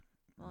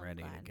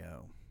Ready to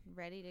go.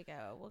 Ready to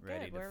go. Well,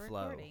 Ready good. to We're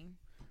flow. recording.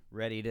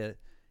 Ready to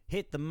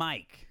hit the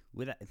mic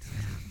with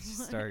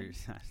start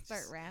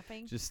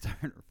Rapping. Just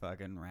start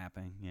fucking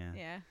rapping. Yeah.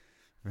 Yeah.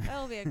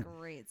 That'll be a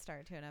great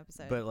start to an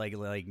episode. But like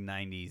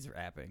 90s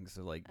rapping,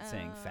 so like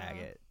saying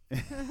faggot.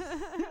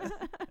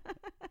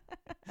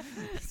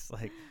 It's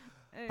like,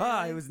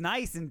 it was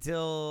nice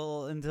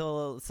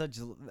until such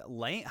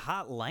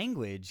hot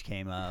language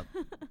came up.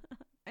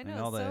 I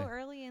know, it's so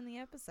early in the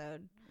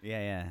episode.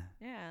 Yeah.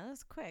 Yeah, that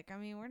was quick. I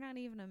mean, we're not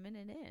even a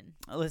minute in.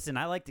 Listen,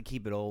 I like to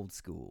keep it old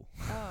school.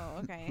 Oh,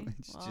 okay.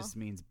 Which just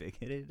means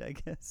bigoted, I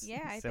guess.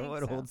 Yeah, I Is that think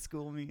what so. old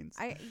school means?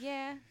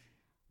 Yeah.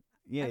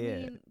 Yeah, I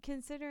mean,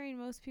 considering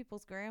most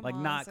people's grandmas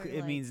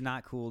it means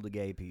not cool to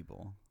gay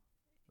people.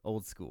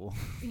 Old school.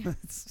 Yeah.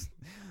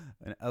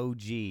 An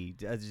OG.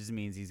 That just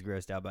means he's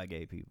grossed out by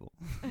gay people.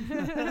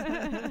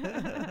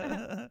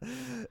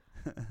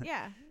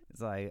 Yeah. It's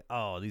like,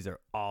 oh, these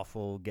are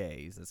awful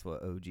gays. That's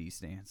what OG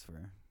stands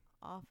for.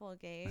 Awful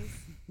gays.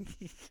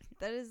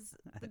 That is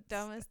the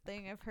dumbest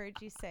thing I've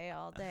heard you say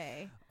all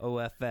day.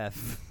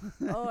 OFF.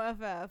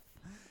 OFF.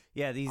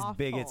 Yeah, these Awful.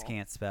 bigots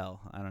can't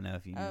spell. I don't know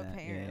if you knew that.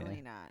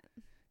 Apparently not.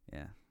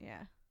 Yeah.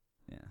 Yeah.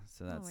 Yeah.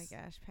 So that's. Oh my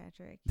gosh,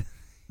 Patrick.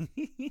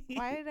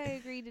 Why did I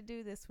agree to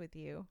do this with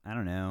you? I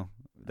don't know.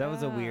 That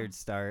was a weird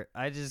start.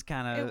 I just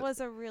kind of. It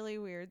was a really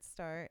weird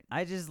start.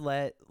 I just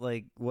let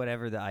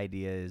whatever the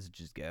idea is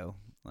just go.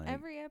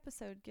 Every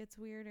episode gets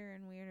weirder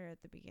and weirder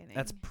at the beginning.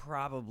 That's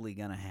probably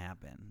gonna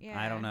happen. Yeah.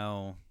 I don't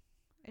know.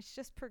 It's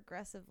just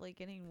progressively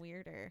getting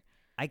weirder.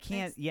 I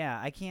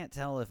can't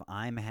tell if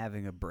I'm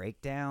having a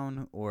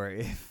breakdown or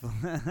if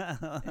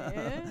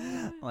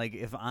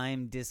if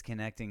I'm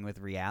disconnecting with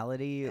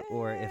reality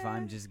or if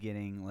I'm just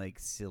getting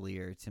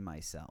sillier to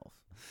myself.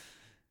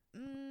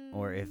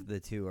 Or if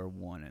the two are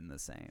one and the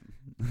same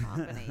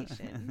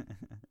combination.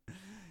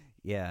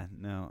 Yeah,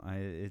 no,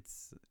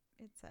 it's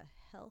a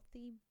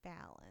healthy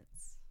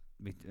balance.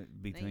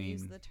 Between. I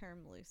use the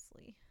term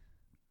loosely.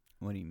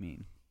 What do you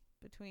mean?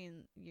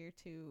 Between your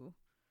two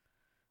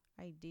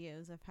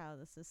ideas of how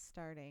this is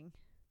starting.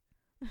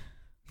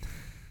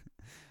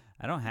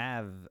 I don't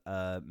have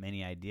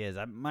many ideas.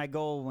 My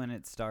goal when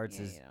it starts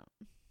is. You don't.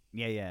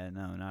 Yeah,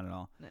 no, not at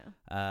all.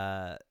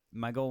 No.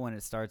 My goal when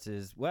it starts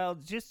is,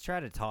 just try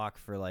to talk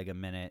for a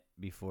minute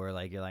before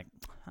you're like,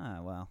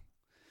 well,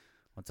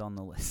 what's on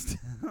the list?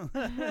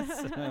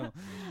 So,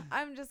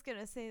 I'm just going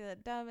to say the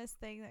dumbest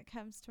thing that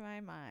comes to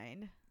my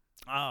mind.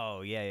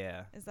 Oh,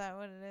 yeah. Is that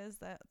what it is?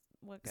 That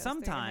what goes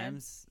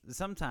sometimes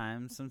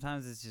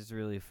it's just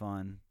really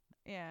fun.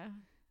 Yeah.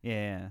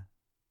 Yeah.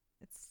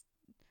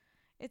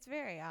 It's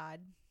very odd.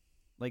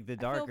 Like the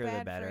darker I feel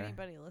bad the better. for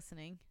anybody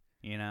listening.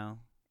 You know?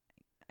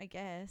 I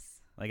guess.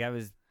 I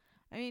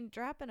mean,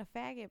 dropping a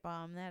faggot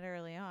bomb that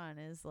early on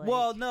is like.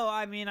 Well, no,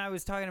 I mean, I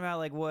was talking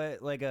about what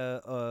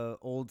a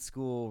old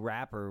school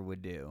rapper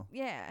would do.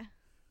 Yeah.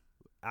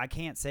 I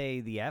can't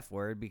say the F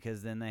word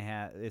because then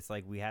it's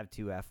like we have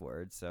two F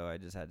words, so I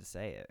just had to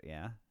say it.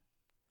 Yeah.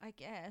 I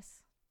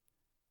guess.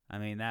 I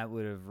mean, that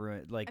would have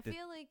ruined I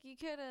feel like you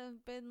could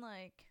have been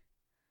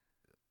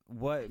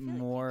what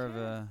more of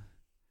a.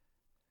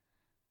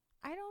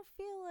 I don't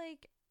feel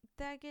like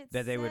that gets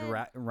that they said.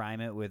 would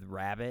rhyme it with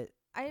rabbit.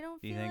 I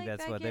don't Do you feel think like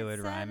that's that what gets they would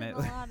said rhyme in it a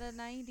with? lot of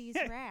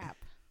 90s rap.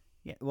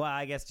 Yeah, well,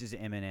 I guess just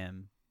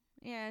Eminem.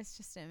 Yeah, it's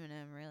just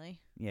Eminem,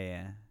 really.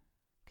 Yeah.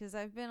 Because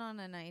I've been on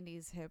a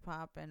 90s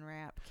hip-hop and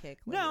rap kick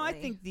lately. No, I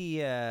think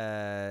the...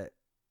 And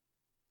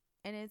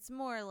it's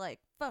more like,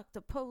 fuck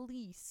the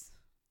police,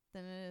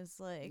 than it is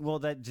like... Well,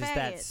 that faggots.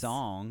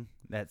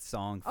 That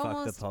song,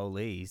 fuck the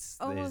police.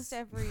 Almost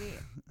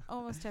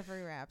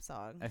every rap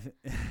song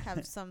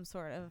have some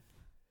sort of...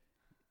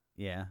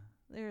 Yeah.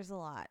 There's a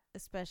lot,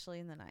 especially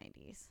in the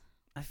 90s.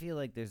 I feel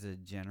like there's a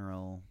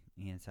general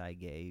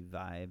anti-gay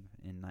vibe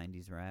in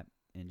 90s rap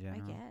in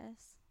general. I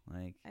guess.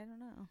 I don't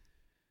know.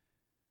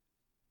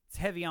 It's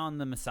heavy on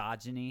the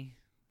misogyny.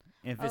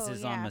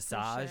 Emphasis on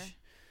massage.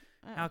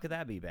 Sure. How could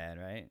that be bad,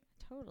 right?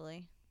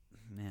 Totally.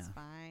 Yeah. It's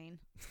fine.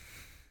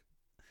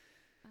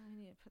 I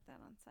need to put that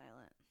on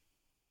silent.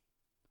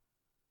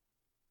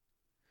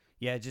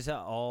 Yeah, just an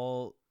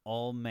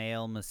all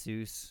male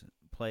masseuse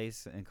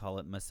place and call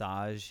it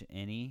Massage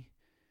Any.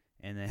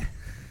 And then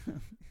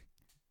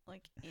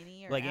like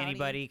any or like outie?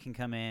 anybody can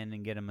come in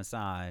and get a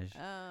massage.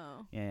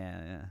 Oh.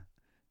 Yeah.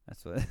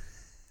 That's what.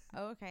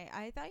 Oh, okay.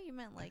 I thought you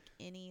meant like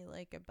any,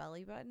 like a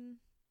belly button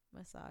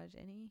massage,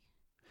 any.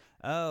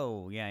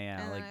 Oh, yeah.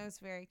 And then I was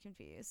very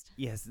confused.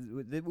 Yes,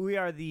 we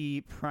are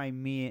the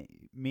premier.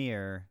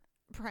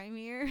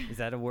 Premier? Is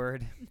that a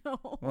word? No.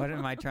 What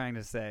am I trying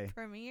to say?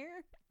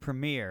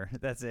 Premier.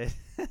 That's it.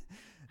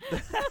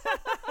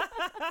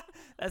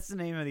 That's the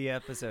name of the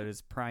episode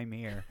is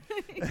Premier.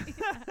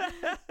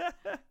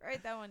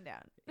 Write that one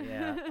down.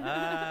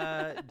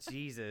 Yeah.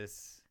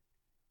 Jesus.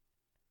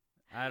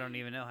 I don't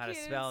even know how to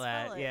spell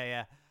that.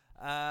 Yeah.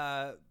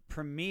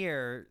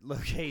 Premier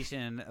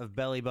location of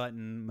belly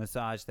button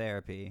massage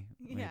therapy.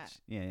 Yeah.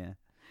 Yeah.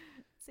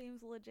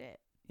 Seems legit.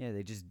 Yeah,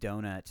 they just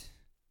donut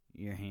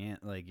your hand,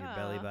 like your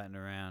belly button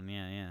around.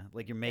 Yeah.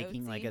 Like you're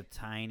making like a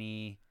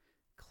tiny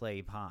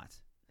clay pot.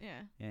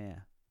 Yeah. Yeah.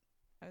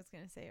 I was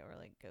gonna say, or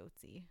like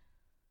goatsy.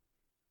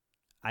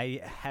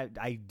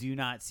 I do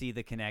not see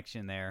the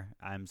connection there.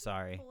 I'm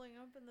sorry. Pulling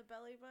up in the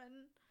belly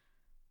button.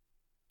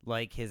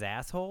 Like his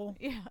asshole?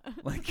 Yeah.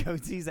 Like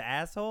Goatsy's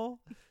asshole?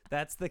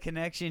 That's the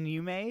connection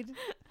you made?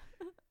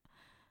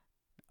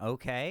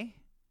 Okay.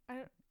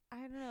 I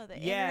don't know. The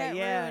yeah.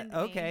 internet ruined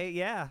Okay. me.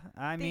 Yeah.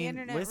 I The mean,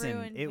 internet listen,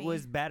 ruined it me.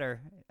 was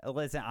better.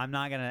 Listen, I'm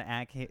not gonna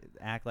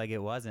act like it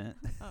wasn't.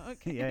 Oh,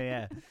 okay.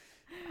 Yeah.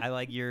 I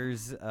like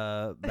yours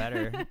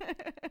better.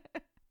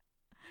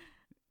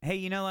 Hey,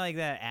 you know, like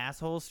that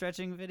asshole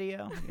stretching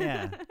video?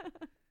 Yeah.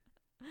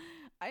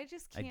 I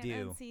just can't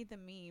do. unsee the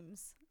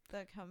memes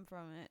that come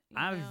from it.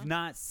 I've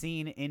not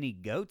seen any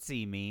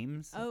Goatsy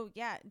memes. Oh,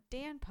 yeah.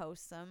 Dan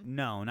posts them.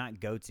 No, not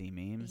Goatsy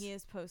memes. He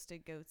has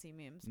posted Goatsy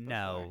memes before.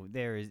 No,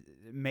 there is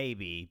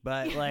maybe,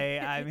 but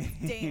like I mean,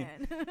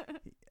 Dan.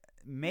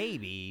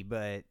 maybe,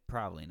 but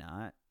probably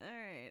not. All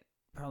right.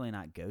 Probably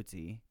not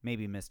Goatsy.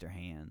 Maybe Mr.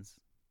 Hands.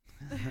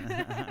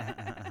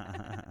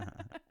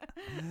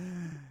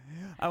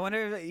 I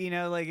wonder if, you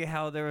know, like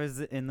how there was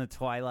in the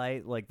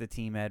Twilight, like the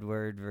Team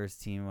Edward versus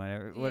Team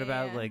whatever. What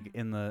about like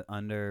in the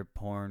under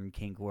porn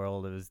kink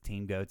world, it was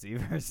Team Goatsy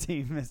versus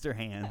Team Mr.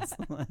 Hands,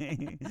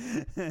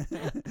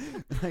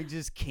 like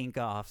just kink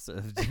offs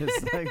of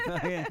just like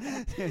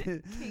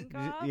Kink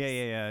offs?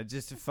 Yeah.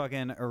 Just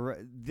fucking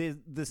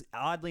this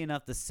oddly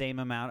enough the same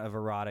amount of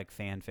erotic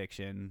fan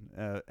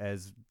fiction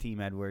as Team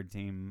Edward,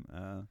 Team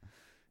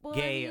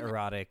gay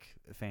erotic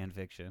fan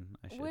fiction.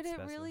 I should would it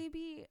specify. really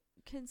be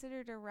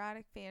considered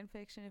erotic fan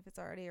fiction if it's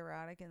already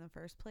erotic in the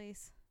first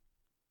place?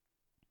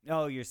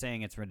 Oh, you're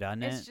saying it's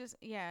redundant? It's just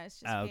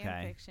Oh,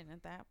 fan fiction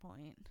at that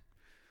point.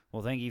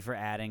 Well, thank you for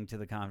adding to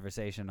the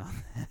conversation on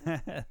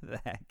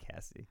that,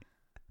 Cassie.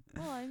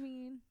 Well, I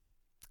mean,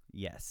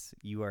 yes,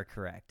 you are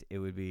correct. It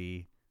would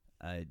be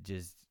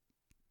just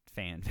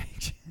fan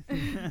fiction.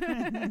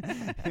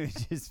 It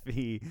would just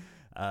be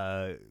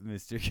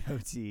Mr.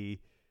 Goatsy,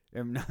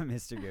 or not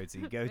Mr.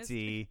 Goatsy,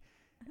 Goatsy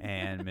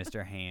and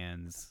Mr.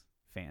 Hands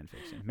fan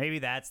fiction. Maybe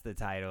that's the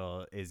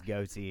title, is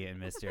Goatsy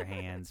and Mr.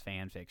 Hands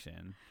fan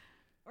fiction.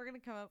 we're gonna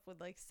come up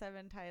with like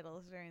 7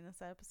 titles during this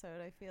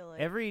episode. I feel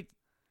like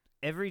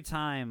every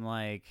time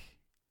like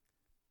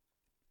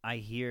I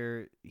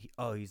hear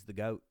he's the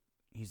goat.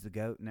 He's the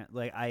goat. Now,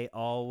 like I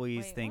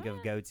always think of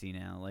Goatsy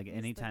now. Like He's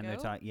anytime the they're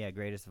goat? talking,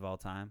 greatest of all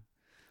time.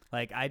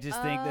 Like I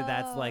just think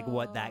that's like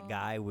what that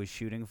guy was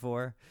shooting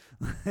for.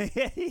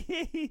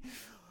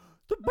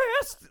 The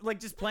best, like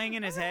just playing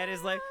in his head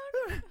is like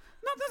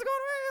nothing's going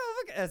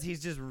right as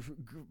he's just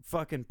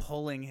fucking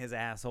pulling his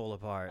asshole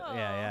apart. Oh.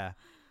 Yeah.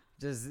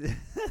 Just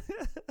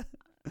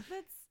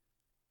that's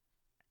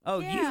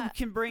you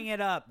can bring it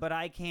up, but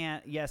I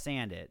can't yes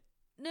and it.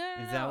 no.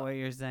 Is that what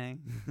you're saying?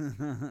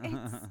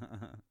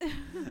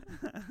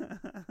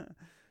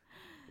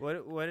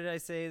 What did I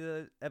say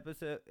the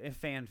episode?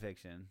 Fan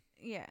fiction.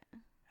 Yeah.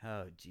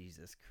 Oh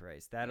Jesus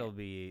Christ. That'll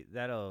be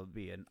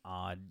an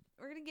odd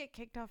We're gonna get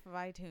kicked off of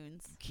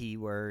iTunes.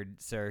 keyword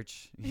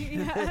search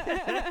Yeah.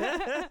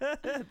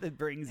 that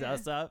brings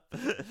us up.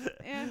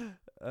 Yeah.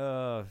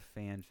 Oh,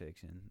 fan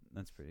fiction.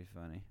 That's pretty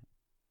funny.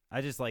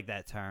 I just like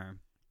that term.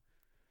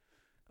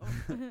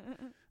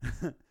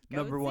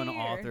 Number one Goatsy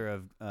or- author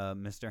of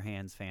Mr.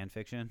 Hands fan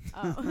fiction.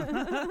 Oh.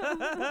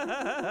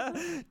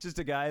 Just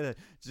a guy that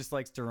just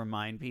likes to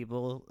remind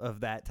people of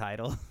that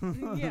title.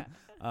 Yeah.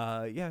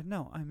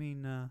 No, I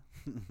mean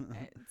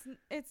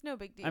It's no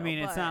big deal. I mean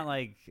it's but not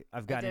like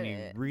I've got did any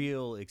it.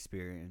 real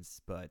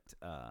experience, but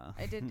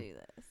I did do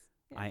this.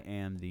 Yeah. I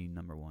am the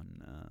number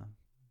one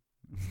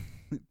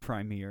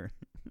premier.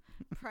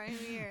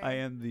 Premier. I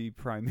am the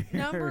premier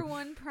Number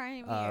 1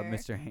 premier.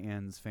 Mr.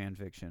 Hands fan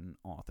fiction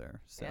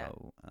author.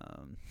 So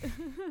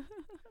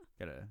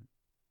got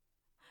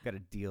a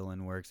deal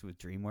in works with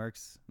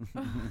DreamWorks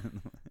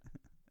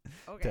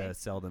Okay. to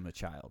sell them a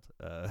child.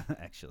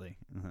 Actually,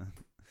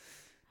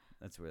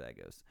 that's where that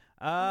goes.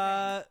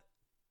 Okay.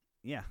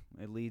 Yeah,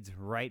 it leads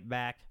right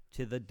back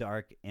to the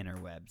dark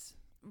interwebs.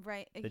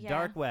 Right. The yeah.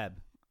 dark web.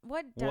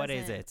 What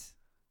is it?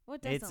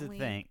 What doesn't It's a lead?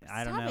 thing.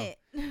 I don't Stop know.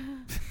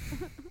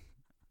 it.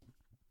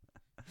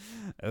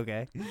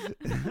 Okay.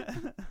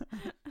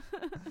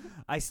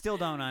 I still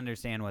don't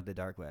understand what the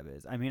dark web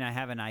is. I mean, I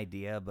have an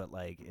idea, but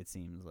like it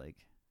seems like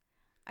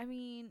I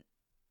mean,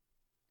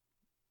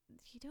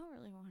 you don't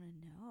really want to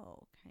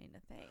know, kind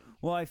of thing.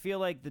 well, I feel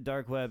like the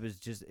dark web is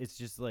just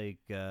like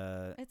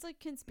It's like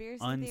conspiracy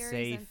theories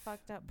unsafe and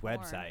fucked up porn.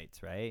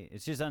 websites, right?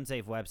 It's just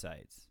unsafe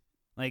websites.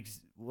 Like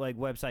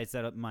websites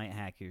that might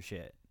hack your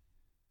shit.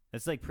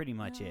 That's like pretty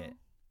much No. it.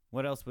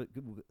 What else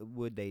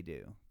would they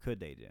do? Could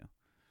they do?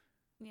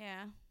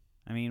 Yeah.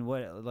 I mean,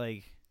 what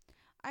like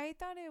I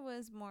thought it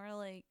was more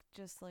like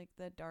just like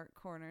the dark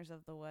corners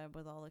of the web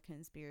with all the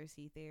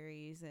conspiracy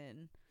theories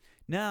and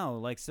no,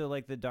 like so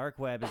like the dark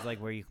web is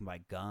like where you can buy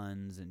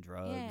guns and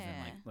drugs and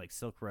Yeah. like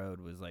Silk Road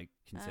was like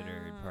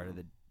considered part of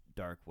the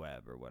dark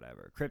web or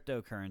whatever.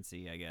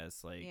 Cryptocurrency, I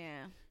guess, like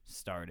yeah.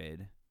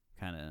 started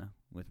kind of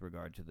with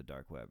regard to the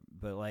dark web.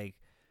 But like,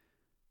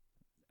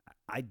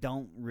 I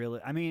don't really.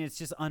 I mean, it's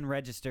just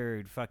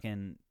unregistered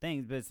fucking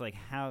things. But it's like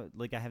how,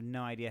 like, I have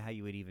no idea how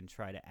you would even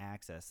try to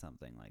access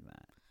something like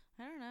that.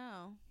 I don't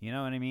know. You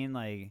know what I mean?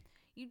 Like,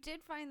 you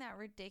did find that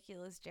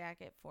ridiculous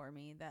jacket for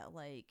me that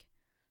like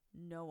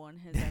no one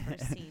has ever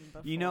seen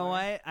before. You know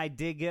what? I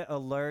did get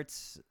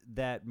alerts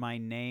that my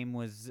name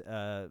was,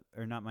 or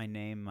not my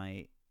name,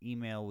 my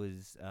email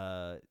was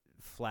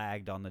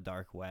flagged on the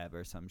dark web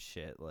or some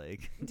shit.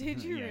 Like,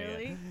 did you yeah,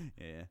 really?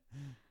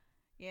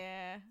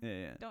 Yeah.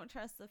 Yeah. Don't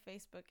trust the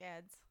Facebook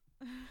ads.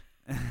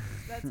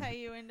 That's how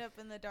you end up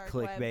in the dark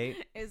Clickbait. web,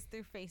 is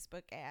through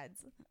Facebook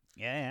ads.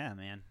 Yeah,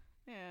 man.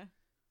 Yeah.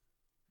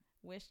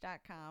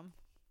 Wish.com.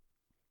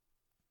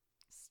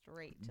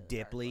 Straight to the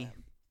Dipley. dark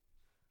web.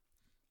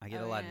 I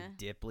get a lot of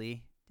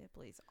Dipley.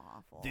 Dipley's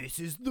awful. This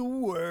is the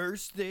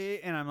worst thing.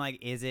 And I'm like,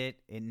 is it?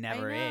 It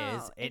never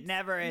is. It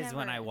never is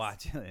when I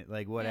watch it.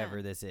 Like,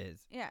 whatever this is.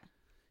 Yeah.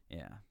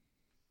 Yeah.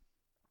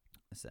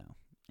 So,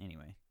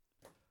 anyway.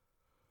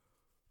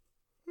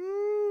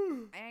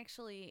 I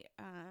actually,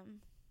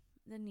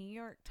 the New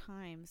York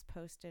Times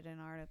posted an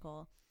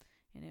article,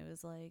 and it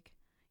was like,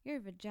 your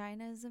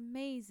vagina is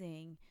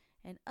amazing,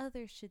 and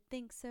others should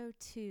think so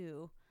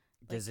too.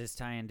 Does this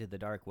tie into the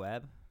dark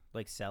web?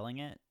 Like selling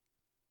it?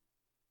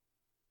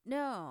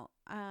 No,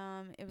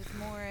 it was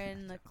more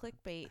in the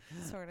clickbait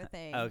sort of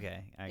thing.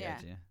 Okay, I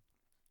got you.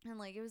 And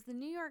like, it was the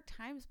New York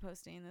Times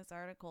posting this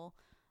article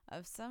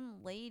of some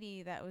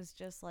lady that was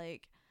just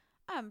like,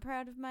 I'm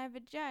proud of my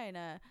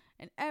vagina,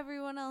 and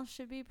everyone else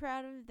should be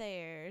proud of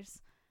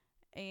theirs.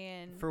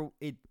 And for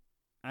it,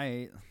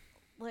 there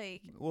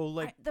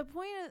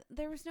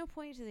was no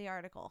point to the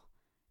article.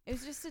 It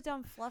was just a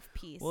dumb fluff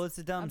piece. Well, it's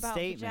a dumb about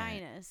statement.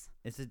 Vaginas.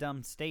 It's a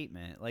dumb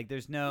statement. Like,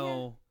 there's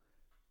no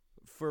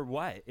for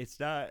what? It's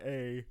not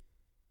a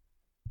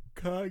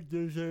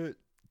cognizant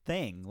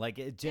thing. Like,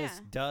 it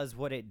just does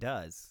what it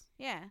does.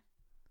 Yeah.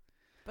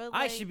 But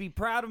I should be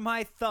proud of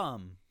my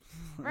thumb.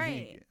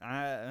 Right.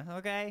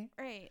 Okay.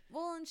 Right.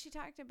 Well, and she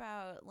talked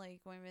about like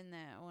women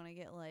that want to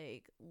get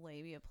like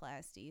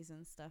labiaplasties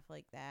and stuff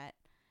like that,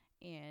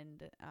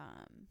 and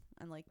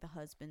like the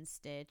husband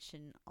stitch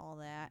and all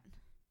that.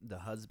 The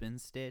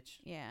husband stitch?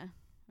 Yeah.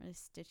 They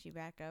stitch you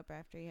back up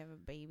after you have a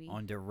baby.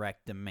 On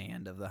direct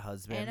demand of the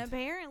husband. And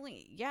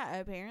apparently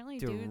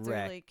dudes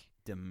are like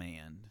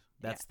demand.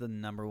 That's the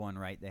number one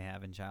right they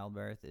have in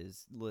childbirth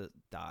is,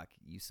 doc,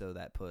 you sew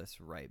that puss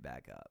right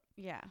back up.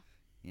 Yeah.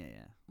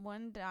 Yeah.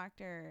 One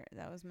doctor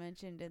that was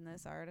mentioned in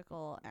this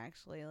article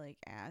actually like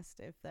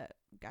asked if that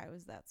guy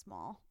was that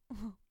small.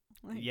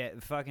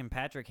 Fucking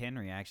Patrick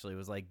Henry actually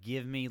was like,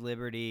 give me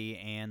liberty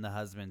and the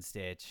husband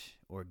stitch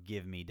or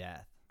give me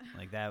death.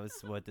 Like, that was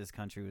what this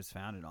country was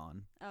founded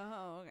on.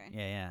 Oh, okay.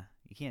 Yeah.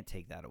 You can't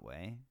take that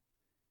away.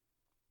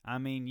 I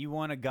mean, you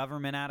want a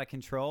government out of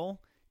control?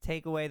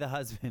 Take away the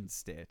husband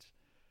stitch.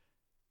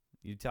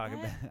 You talk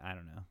about, I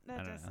don't know. That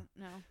doesn't,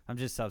 no. I'm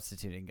just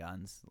substituting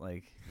guns.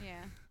 Like,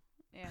 yeah.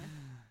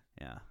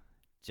 Yeah.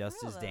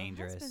 Just as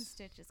dangerous. Husband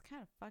stitch is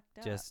kind of fucked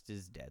up. Just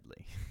as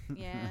deadly.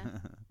 Yeah.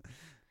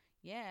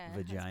 Yeah.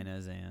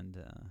 Vaginas and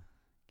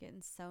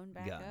getting sewn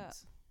back guns. up.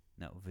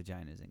 No,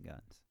 vaginas and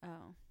guns.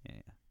 Oh.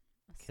 Yeah.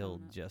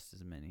 Killed just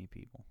as many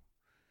people.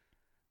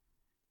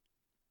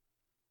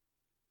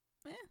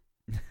 Yeah.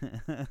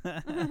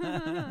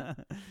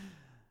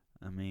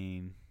 I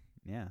mean,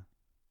 yeah.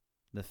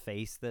 The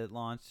face that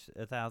launched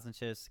 1,000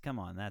 ships. Come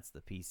on, that's the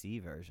PC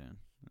version.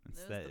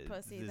 It's the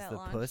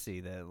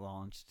pussy that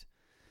launched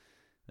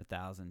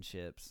 1,000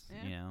 ships.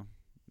 Yeah. You know,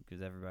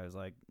 because everybody was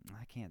like,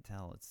 I can't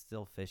tell. It's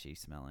still fishy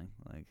smelling.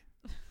 Like,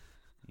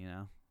 you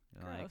know,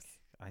 like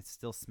I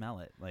still smell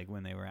it. Like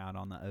when they were out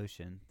on the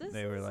ocean,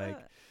 they were like,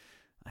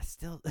 I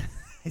still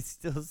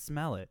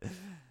smell it.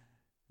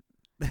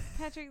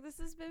 Patrick, this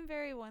has been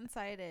very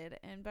one-sided,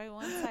 and by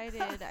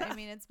one-sided, I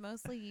mean it's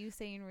mostly you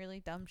saying really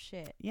dumb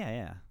shit.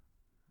 Yeah.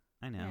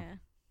 I know. Yeah.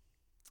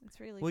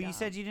 It's really Well, dumb. you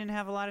said you didn't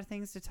have a lot of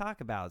things to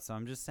talk about, so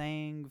I'm just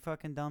saying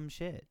fucking dumb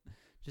shit.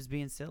 Just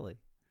being silly.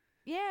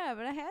 Yeah,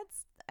 but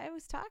I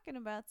was talking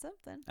about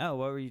something. Oh,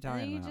 what were you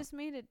talking and then about? You just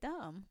made it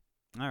dumb.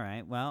 All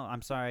right. Well,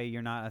 I'm sorry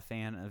you're not a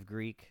fan of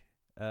Greek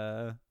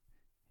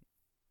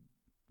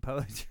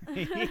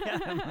poetry.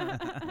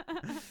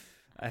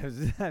 I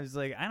was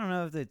like, I don't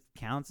know if that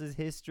counts as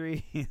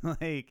history.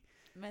 Like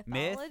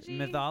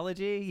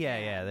mythology?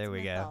 Yeah, there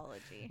we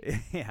mythology. go.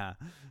 Yeah.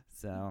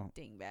 So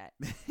dingbat.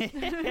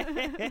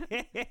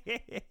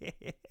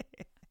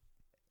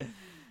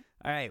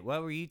 All right,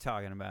 what were you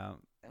talking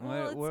about?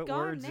 Well, what gone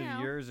words now.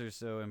 of yours are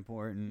so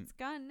important? It's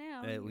gone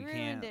now. That You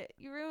ruined it.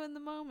 You ruined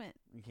the moment.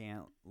 We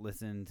can't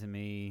listen to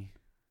me.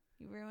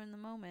 You ruined the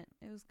moment.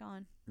 It was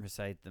gone.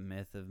 Recite the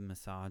myth of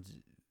misogynes.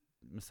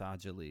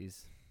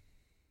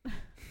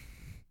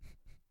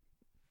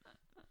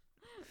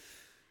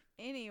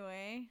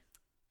 Anyway.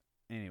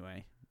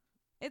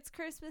 It's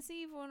Christmas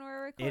Eve when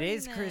we're recording It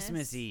is this.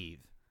 Christmas Eve.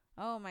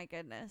 Oh my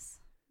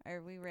goodness.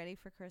 Are we ready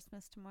for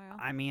Christmas tomorrow?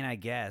 I mean, I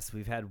guess.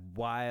 We've had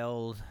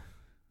wild,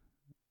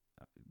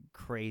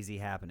 crazy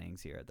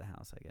happenings here at the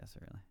house, I guess,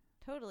 really.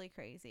 Totally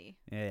crazy.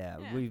 Yeah.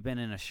 Yeah. We've been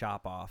in a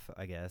shop off,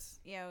 I guess.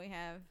 Yeah, we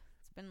have.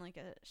 It's been like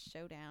a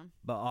showdown.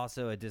 But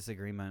also a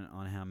disagreement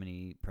on how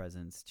many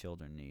presents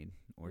children need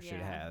or should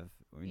Yeah. have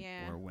or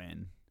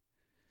when.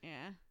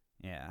 Yeah.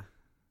 Yeah.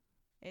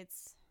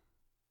 It's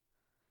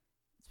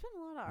been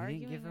a lot of We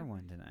arguing. didn't give her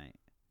one tonight.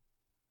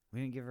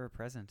 We didn't give her a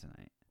present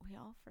tonight. We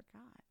all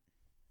forgot.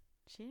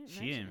 She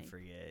didn't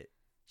Forget.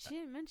 She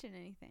didn't mention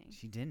anything.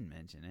 She didn't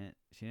mention it.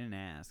 She didn't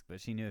ask,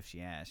 but she knew if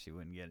she asked, she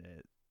wouldn't get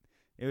it.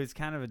 It was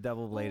kind of a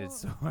double-bladed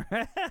sword.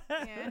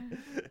 Yeah.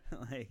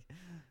 Like,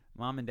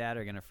 mom and dad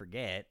are going to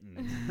forget.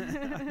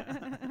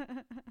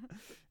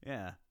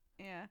 Yeah.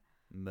 Yeah.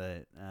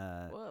 But,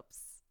 Whoops.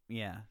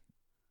 yeah.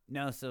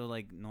 No, so,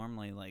 like,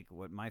 normally, like,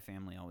 what my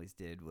family always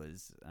did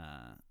was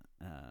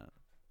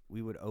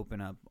we would open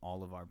up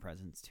all of our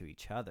presents to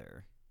each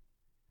other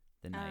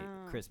the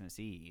night Christmas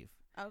Eve.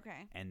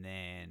 Okay. And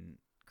then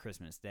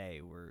Christmas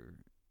Day were,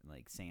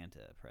 like,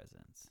 Santa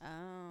presents.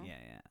 Oh.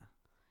 Yeah.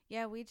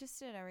 Yeah, we just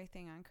did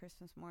everything on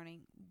Christmas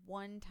morning.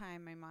 One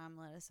time my mom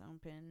let us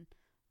open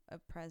a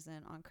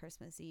present on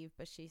Christmas Eve,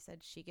 but she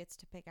said she gets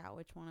to pick out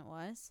which one it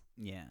was.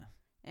 Yeah.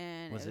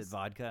 And was it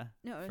vodka?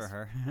 No, it for was,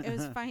 her. It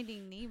was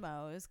Finding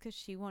Nemo. It was because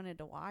she wanted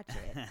to watch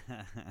it.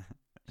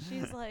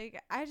 She's like,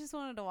 I just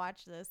wanted to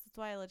watch this. That's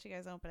why I let you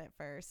guys open it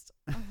first.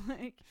 I'm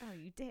like, oh,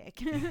 you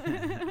dick.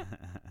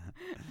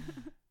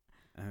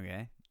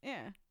 Okay.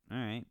 Yeah. All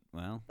right.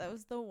 Well. That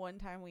was the one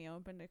time we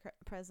opened a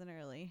present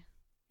early.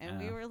 And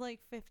we were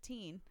like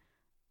 15.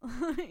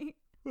 Like,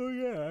 well,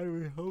 yeah, I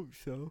would hope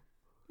so.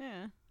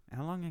 Yeah.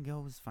 How long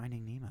ago was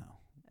Finding Nemo?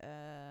 I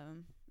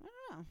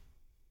don't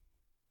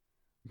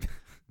know.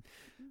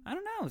 I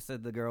don't know,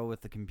 said the girl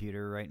with the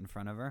computer right in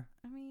front of her.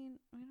 I mean,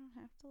 we don't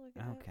have to look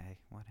it up. Okay,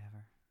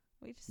 whatever.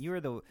 We just You were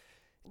the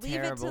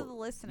leave terrible, it to the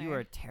listener. You were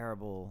a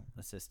terrible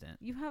assistant.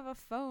 You have a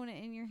phone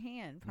in your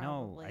hand,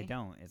 probably. No, I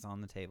don't. It's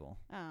on the table.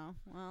 Oh,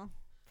 well,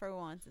 for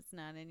once, it's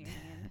not in your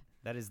hand.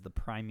 That is the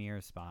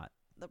premier spot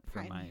The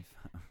for my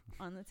phone.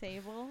 On the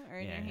table or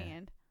in your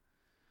hand?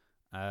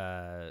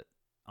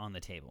 On the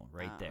table,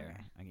 right there.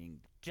 Okay. I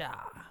can ja.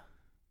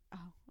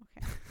 Oh,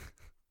 okay.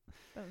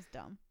 That was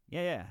dumb.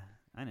 Yeah,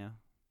 I know.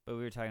 But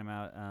we were talking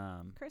about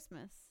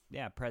Christmas.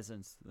 Yeah,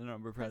 presents. The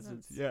number of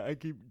presents. Presents. Yeah, I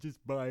keep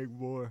just buying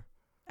more.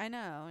 I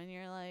know, and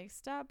you're like,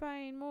 stop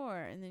buying more,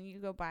 and then you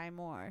go buy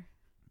more.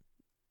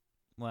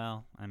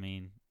 Well, I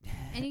mean,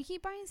 and you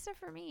keep buying stuff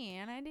for me,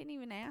 and I didn't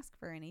even ask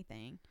for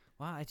anything.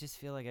 Well, I just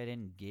feel like I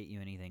didn't get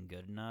you anything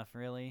good enough,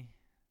 really.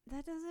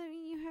 That doesn't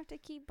mean you have to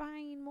keep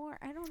buying more.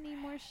 I don't need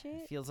more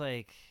shit. It feels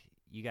like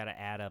you got to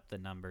add up the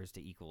numbers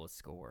to equal a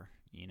score.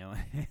 You know,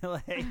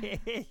 like,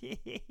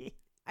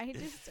 I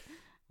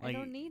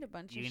don't need a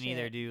bunch of shit. You can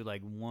either do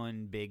like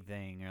one big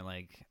thing or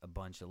like a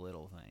bunch of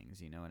little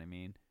things. You know what I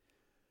mean?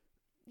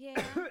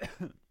 Yeah.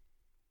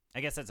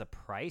 I guess that's a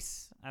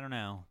price. I don't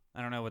know.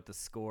 I don't know what the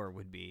score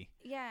would be.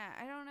 Yeah,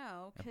 I don't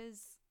know, because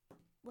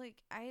like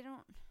I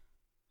don't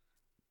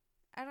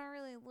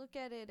really look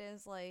at it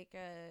as like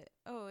it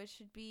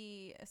should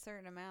be a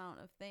certain amount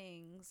of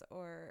things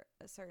or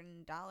a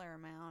certain dollar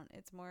amount.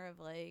 It's more of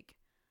like,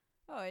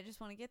 oh, I just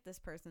want to get this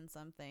person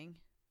something.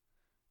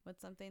 What's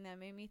something that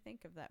made me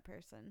think of that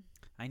person?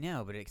 I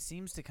know, but it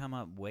seems to come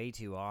up way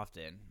too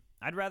often.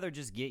 I'd rather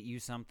just get you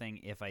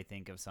something if I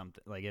think of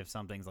something, like if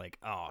something's like,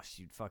 oh,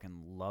 she'd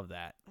fucking love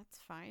that. That's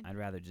fine. I'd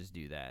rather just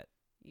do that.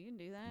 You can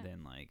do that.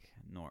 Than like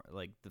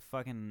the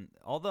fucking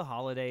all the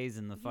holidays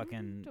and the you fucking.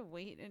 Don't have to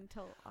wait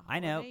until a holiday. I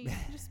know. You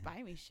can just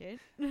buy me shit.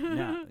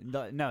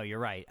 no, you're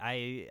right.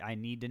 I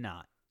need to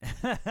not.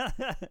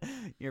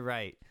 You're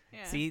right.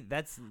 Yeah. See,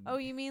 that's. Oh,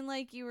 you mean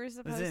like you were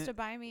supposed to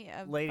buy me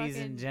a ladies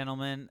and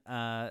gentlemen,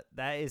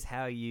 that is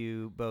how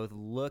you both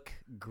look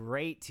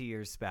great to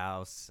your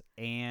spouse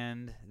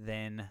and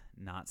then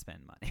not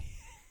spend money.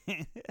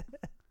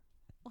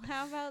 Well,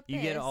 how about you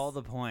this? get all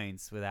the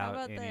points without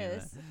how about any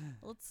this? of that.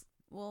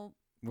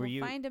 We'll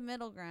you find a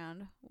middle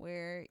ground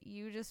where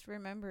you just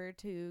remember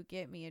to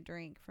get me a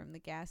drink from the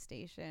gas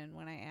station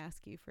when I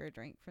ask you for a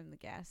drink from the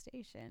gas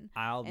station.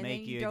 I'll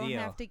make you a deal. You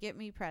don't have to get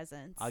me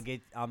presents.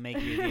 I'll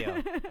make you a deal.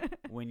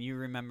 When you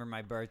remember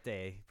my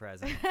birthday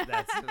present,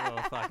 that's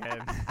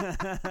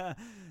fucking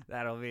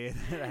that'll be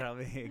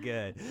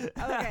good.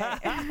 Okay.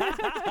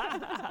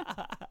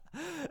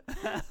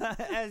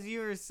 As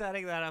you were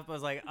setting that up, I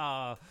was like,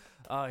 oh,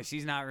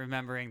 she's not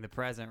remembering the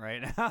present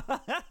right now.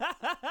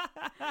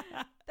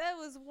 That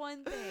was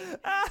one thing.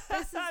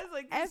 This is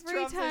like,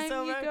 every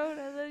time you go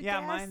to the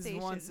gas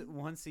station. Mine's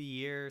once a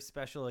year,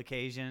 special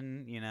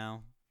occasion, you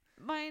know.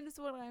 Mine's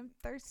when I'm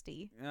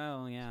thirsty.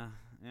 Oh, yeah.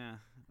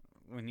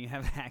 When you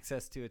have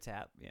access to a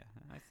tap. Yeah,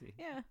 I see.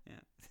 Yeah.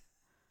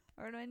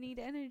 Or when I need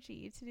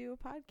energy to do a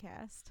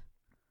podcast.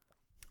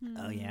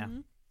 Oh, yeah.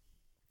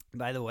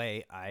 By the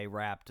way, I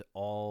wrapped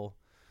all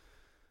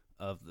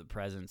of the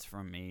presents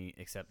from me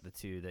except the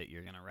two that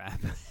you're going to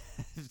wrap,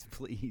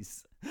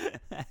 please,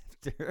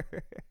 after.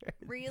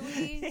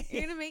 Really?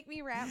 You're going to make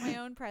me wrap my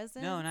own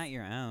presents? No, not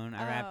your own.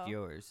 I wrapped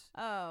yours.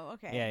 Oh,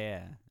 okay.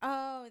 Yeah.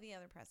 Oh, the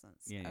other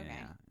presents. Yeah, okay.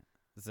 yeah.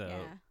 So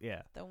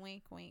yeah. The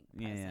wink wink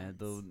Yeah, presents.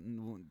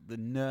 the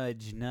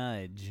nudge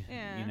nudge.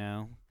 Yeah. You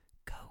know,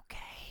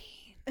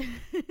 cocaine.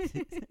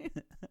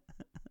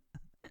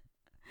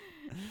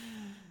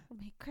 Will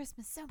make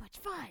Christmas so much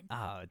fun.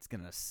 Oh, it's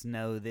gonna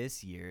snow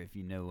this year if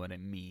you know what I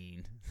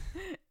mean.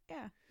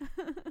 Yeah.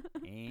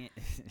 And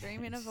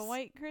Dreaming of a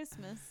white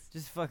Christmas.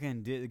 Just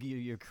fucking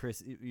your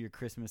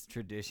Christmas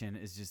tradition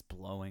is just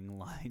blowing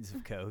lines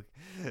of coke.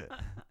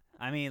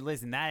 I mean,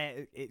 listen,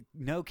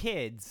 no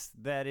kids.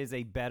 That is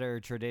a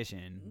better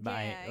tradition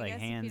by I guess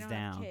hands if you don't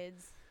down. have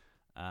kids.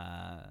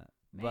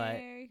 But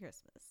Merry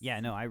Christmas. yeah,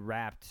 no, I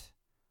rapped,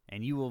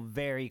 and you will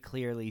very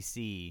clearly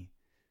see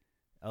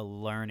a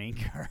learning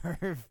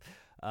curve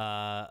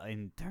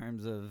in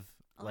terms of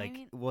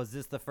was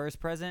this the first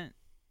present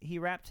he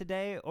rapped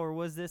today, or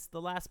was this the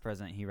last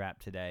present he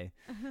rapped today?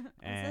 Was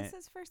this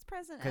his first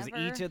present ever? Because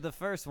each of the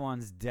first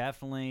ones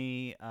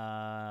definitely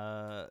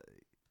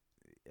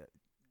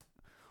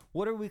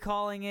what are we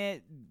calling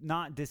it?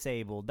 Not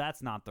disabled.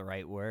 That's not the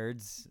right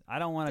words. I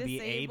don't want to be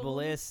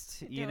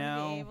ableist, you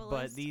know,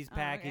 but these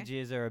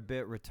packages are a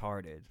bit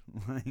retarded.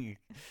 Like,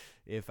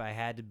 if I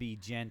had to be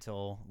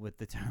gentle with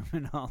the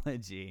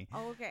terminology.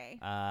 Okay.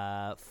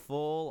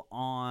 Full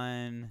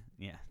on,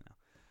 yeah,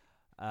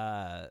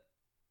 no.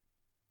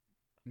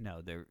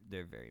 No, they're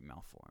very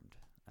malformed.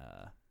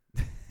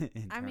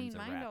 I mean,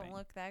 mine don't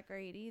look that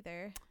great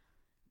either.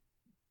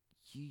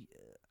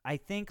 I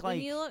think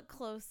when you look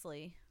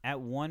closely. At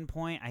one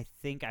point, I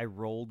think I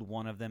rolled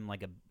one of them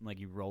like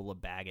you roll a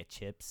bag of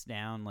chips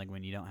down, like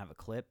when you don't have a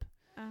clip.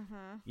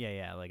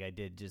 Yeah, like I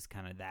did just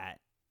kind of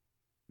that.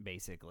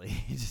 Basically,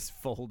 just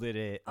folded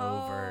it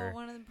over. Oh,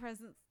 one of the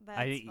presents.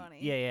 That's funny.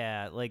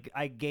 Yeah. Like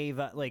I gave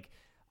up. Like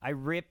I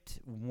ripped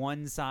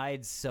one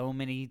side so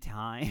many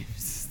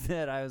times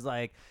that I was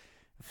like,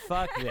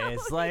 "Fuck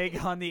this!"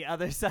 Like on the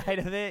other side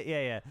of it,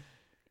 yeah.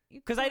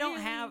 Because I don't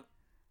have.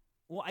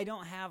 Well, I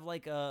don't have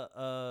like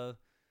a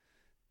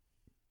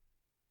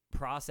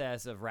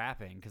process of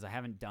rapping because I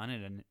haven't done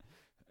it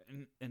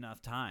enough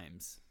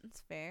times.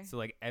 That's fair. So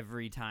like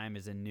every time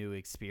is a new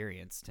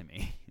experience to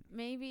me.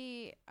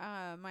 Maybe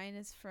mine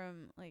is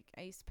from like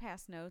I used to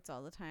pass notes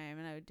all the time,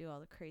 and I would do all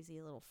the crazy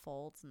little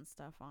folds and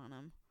stuff on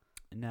them.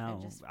 No,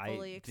 I'm just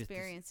fully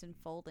experienced in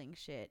folding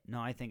shit. No,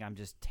 I think I'm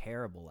just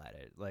terrible at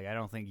it. Like, I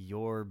don't think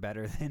you're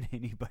better than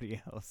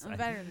anybody else. I'm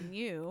better than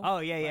you. Oh,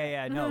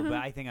 yeah. No, but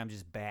I think I'm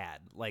just bad.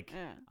 Like,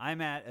 I'm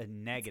at a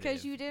negative.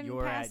 Because you didn't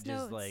you're pass at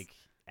notes. Just, like,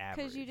 average,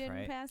 because you didn't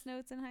right? pass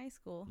notes in high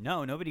school.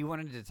 No, nobody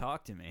wanted to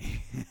talk to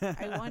me.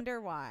 I wonder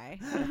why.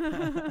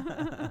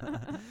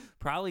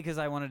 Probably because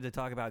I wanted to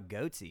talk about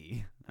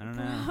Goatsy. I don't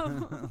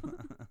know.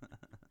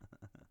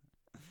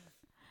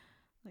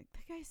 Like,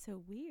 that guy's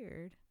so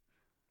weird.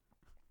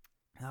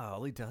 Oh,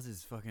 all he does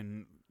is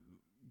fucking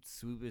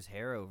swoop his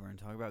hair over and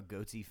talk about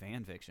Goatsy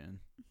fanfiction.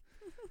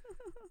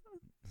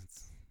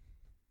 It's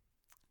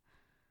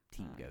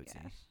Team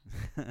Goatsy.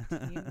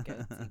 Team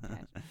Goatsy,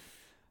 Patrick.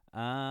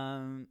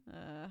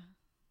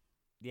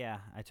 Yeah,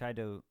 I tried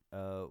to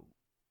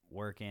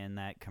work in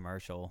that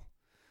commercial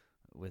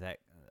with that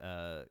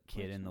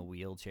kid in the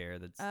wheelchair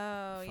that's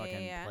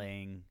fucking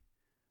playing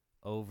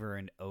over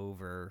and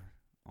over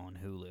on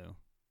Hulu.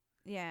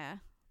 Yeah.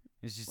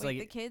 It's just like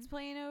the kids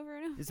playing over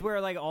and over. It's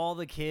where like all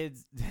the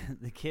kids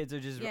are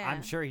just. Yeah.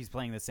 I'm sure he's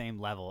playing the same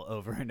level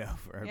over and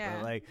over. Yeah.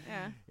 But like,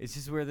 it's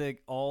just where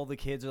all the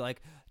kids are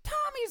like,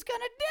 Tommy's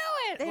gonna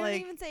do it. They don't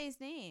even say his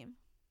name.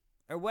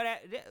 Or what?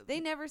 They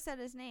never said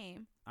his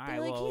name. All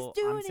right, like, well,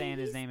 I'm saying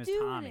his name is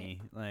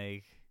Tommy.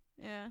 Like,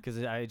 yeah.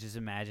 Because I just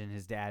imagine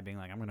his dad being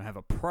like, I'm gonna have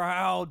a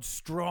proud,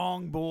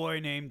 strong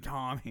boy named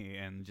Tommy,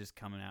 and just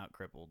coming out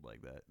crippled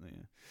like that. Yeah.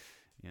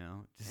 You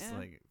know, just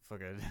like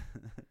fucking.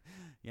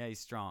 Yeah, he's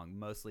strong.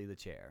 Mostly the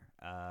chair.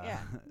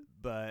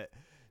 But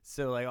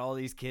so like all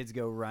these kids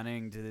go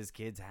running to this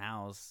kid's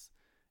house,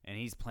 and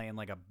he's playing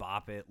like a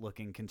Bop It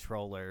looking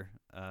controller.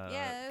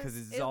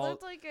 Because it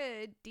looked like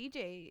a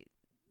DJ.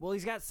 Well,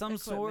 he's got some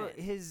sort.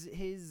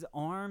 His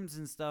arms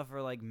and stuff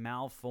are like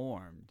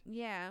malformed.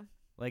 Yeah.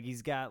 Like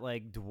he's got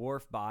like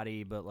dwarf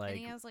body, but like and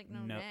he has like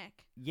no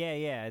neck.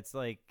 Yeah. It's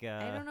like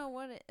I don't know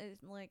what it is.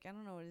 Like I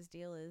don't know what his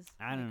deal is.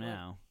 I don't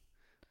know.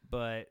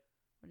 But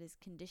what his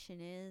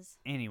condition is.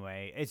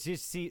 Anyway, it's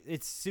just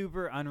it's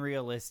super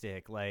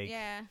unrealistic. Like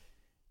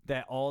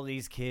that all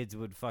these kids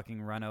would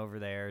fucking run over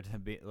there to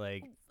be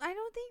like. I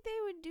don't think they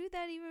would do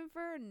that even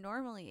for a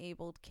normally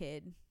abled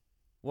kid.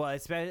 Well,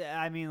 especially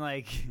I mean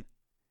like.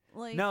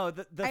 Like no,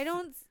 the fact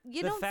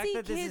see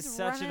that this kids is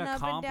such an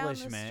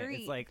accomplishment.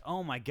 It's like,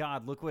 oh my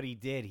god, look what he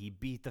did. He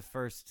beat the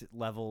first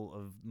level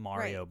of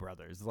Mario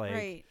Brothers.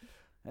 Like,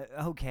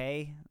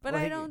 okay, but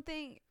like, I don't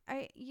think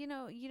you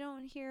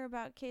don't hear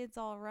about kids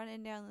all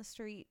running down the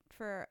street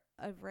for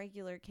a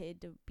regular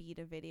kid to beat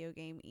a video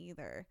game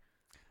either.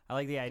 I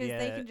like the idea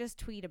because they can just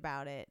tweet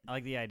about it. I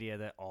like the idea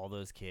that all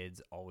those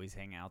kids always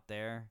hang out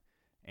there,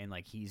 and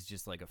like he's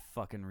just like a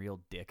fucking real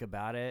dick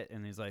about it,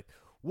 and he's like.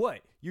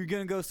 What? You're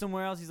going to go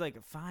somewhere else? He's like,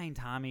 fine,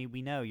 Tommy.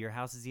 We know your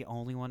house is the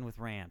only one with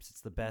ramps.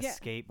 It's the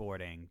best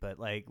skateboarding. But,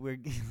 like, we're...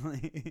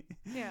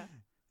 yeah.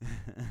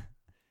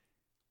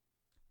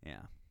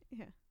 Yeah.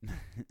 Yeah.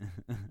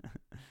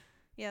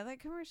 Yeah, that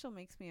commercial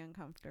makes me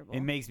uncomfortable.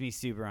 It makes me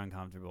super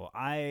uncomfortable.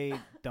 I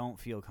don't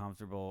feel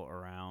comfortable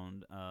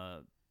around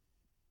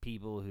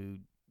people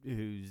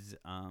whose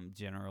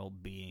general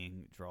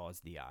being draws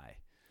the eye.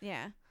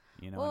 Yeah.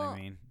 You know what I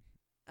mean?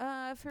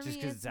 For Just me,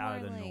 because it's out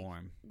of the like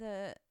norm.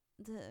 The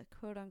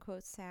quote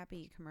unquote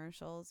sappy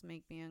commercials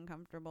make me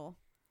uncomfortable.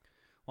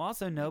 Well,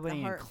 also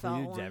nobody heartfelt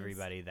includes ones.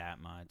 everybody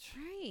that much.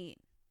 Right.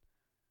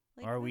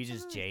 Like, Or are we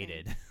that's just another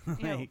thing.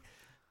 jaded? No.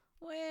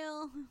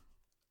 Well,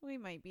 we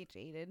might be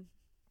jaded.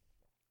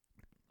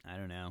 I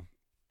don't know.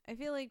 I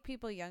feel like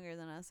people younger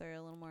than us are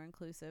a little more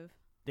inclusive.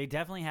 They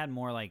definitely had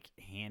more like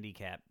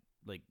handicapped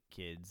like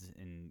kids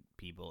and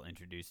people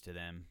introduced to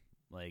them.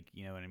 Like,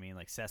 you know what I mean?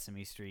 Like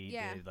Sesame Street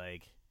did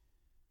like,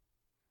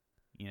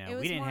 you know, it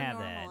was we didn't more have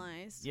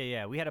normalized. that.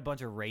 Yeah. We had a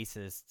bunch of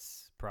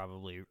racists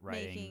probably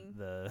writing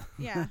the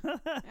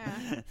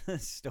the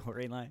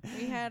storyline.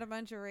 We had a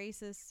bunch of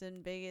racists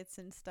and bigots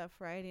and stuff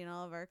writing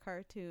all of our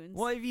cartoons.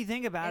 Well, if you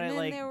think about it,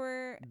 like there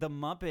were the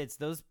Muppets,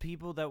 those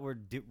people that were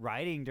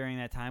writing during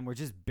that time were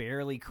just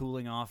barely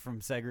cooling off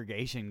from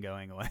segregation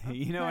going away.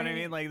 You know what I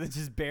mean? Like, they're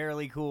just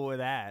barely cool with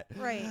that.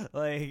 Right.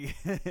 Like,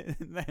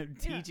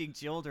 teaching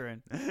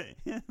children.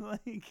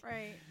 Like,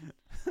 right.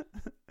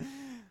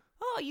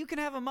 Oh, you can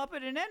have a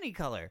Muppet in any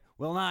color.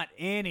 Well, not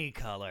any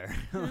color.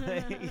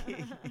 Like,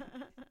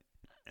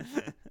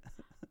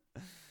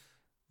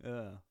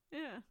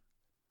 yeah.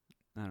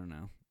 I don't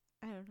know.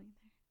 I don't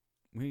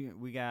either.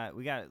 We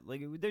got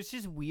like there's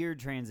just weird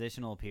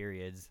transitional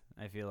periods,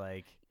 I feel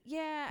like.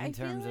 Yeah, in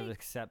terms of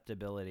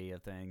acceptability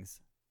of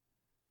things.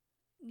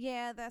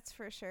 Yeah, that's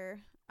for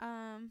sure.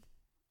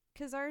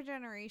 'Cause our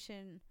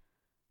generation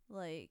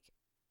like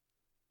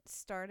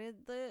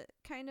started the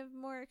kind of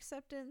more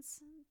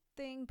acceptance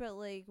thing, but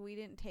like we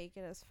didn't take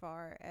it as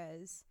far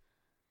as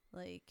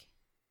like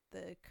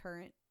the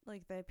current,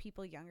 like the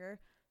people younger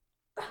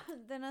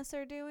than us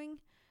are doing.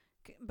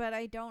 But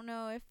I don't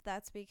know if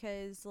that's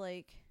because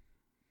like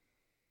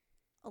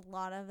a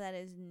lot of that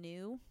is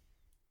new.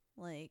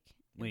 Like,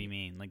 what do you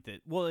mean? Like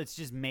it's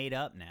just made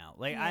up now.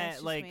 Like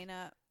it's just made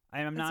up.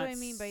 I'm That's not what I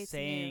mean by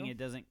saying new. it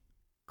doesn't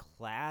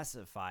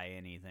classify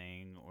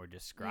anything or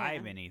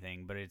describe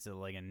anything, but it's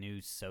like a new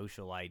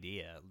social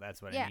idea.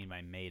 That's what I mean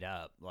by made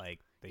up. Like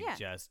they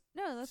just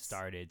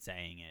started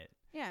saying it.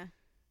 Yeah.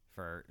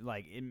 For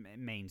like in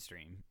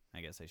mainstream,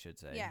 I guess I should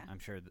say. Yeah.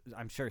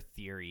 I'm sure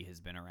theory has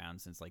been around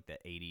since like the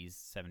 80s,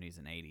 70s,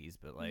 and 80s,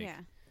 but like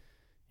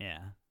yeah.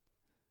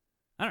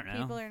 I don't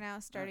know. People are now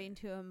starting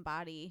to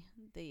embody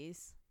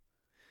these.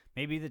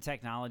 Maybe the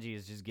technology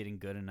is just getting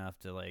good enough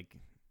to like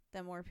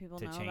that more people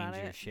to know change about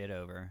your it. shit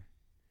over.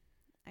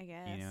 I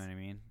guess. You know what I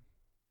mean?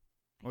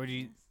 Or do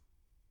you?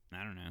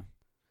 I don't know.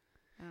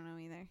 I don't know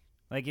either.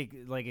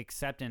 Like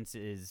acceptance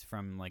is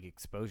from like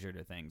exposure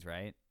to things,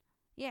 right?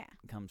 Yeah.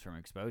 It comes from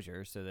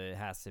exposure, so that it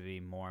has to be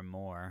more and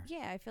more.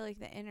 Yeah, I feel like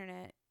the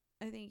internet.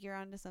 I think you're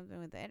onto something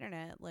with the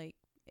internet. Like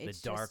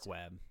it's the dark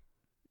web.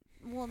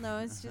 Well, no,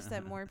 it's just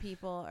that more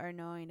people are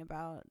knowing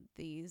about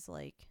these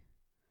like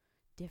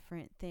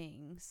different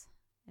things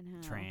and how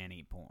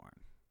tranny porn.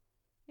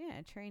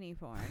 Yeah, tranny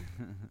porn.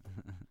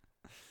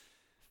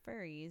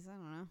 Furries, I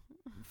don't know.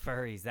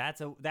 Furries,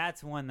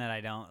 that's one that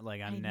I don't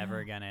like. I'm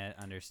never gonna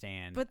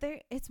understand. But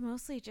it's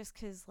mostly just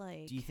because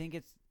like. Do you think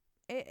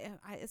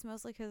it's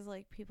mostly because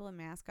like people in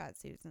mascot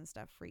suits and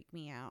stuff freak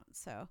me out.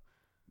 So.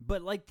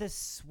 But like the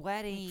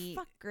sweaty,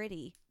 fuck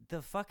gritty.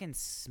 The fucking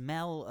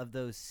smell of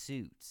those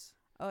suits.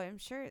 Oh, I'm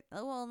sure.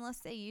 Oh, well, unless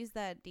they use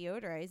that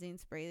deodorizing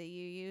spray that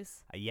you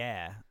use.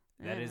 Yeah.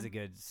 That is a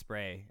good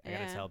spray. I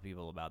gotta tell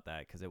people about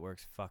that because it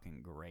works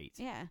fucking great.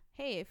 Yeah.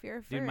 Hey, if you're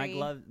a furry.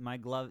 Dude, my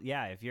glove.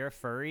 Yeah, if you're a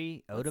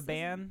furry,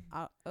 Odaban.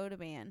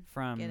 Odaban.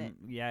 From Get it.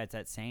 Yeah, it's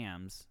at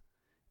Sam's.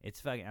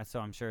 It's fucking. So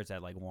I'm sure it's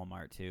at like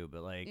Walmart too.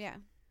 But like,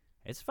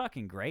 it's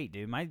fucking great,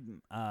 dude. My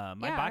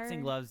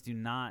boxing gloves do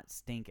not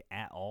stink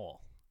at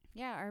all.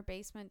 Yeah, our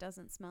basement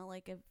doesn't smell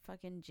like a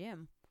fucking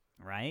gym.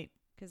 Right.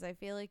 Because I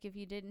feel like if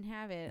you didn't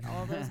have it,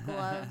 all those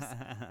gloves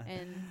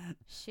and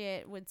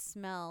shit would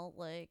smell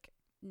like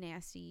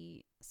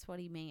nasty,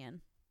 sweaty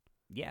man.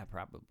 Yeah,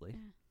 probably.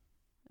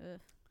 Yeah. Ugh.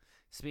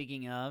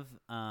 Speaking of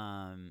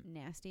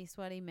nasty,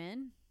 sweaty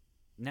men.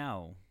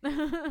 No.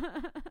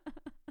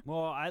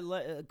 Well,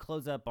 I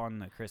close up on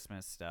the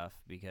Christmas stuff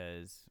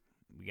because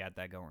we got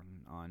that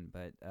going on,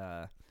 but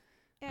yeah,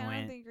 I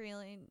don't think we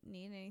really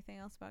need anything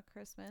else about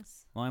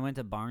Christmas. Well, I went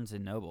to Barnes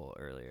and Noble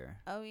earlier.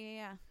 Oh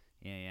yeah.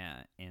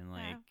 Yeah, and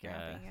like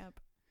wrapping up.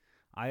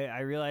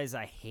 I realize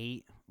I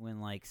hate when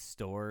like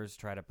stores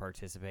try to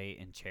participate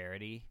in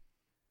charity.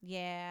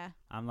 Yeah.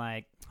 I'm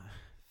like,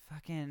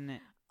 fucking.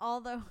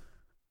 Although,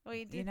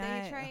 wait, did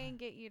they try and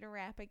get you to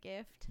wrap a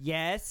gift?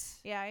 Yes.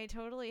 Yeah, I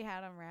totally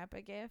had them wrap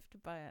a gift,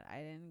 but I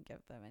didn't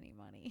give them any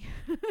money.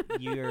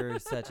 You're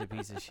such a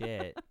piece of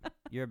shit.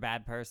 You're a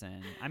bad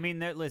person. I mean,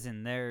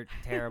 they're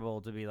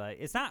terrible to be like.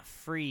 It's not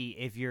free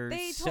if you're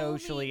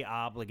socially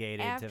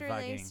obligated to fucking.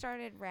 After they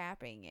started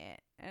wrapping it,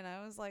 and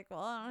I was like,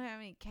 well, I don't have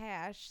any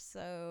cash,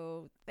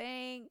 so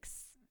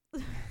thanks.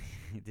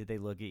 Did they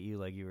look at you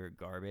like you were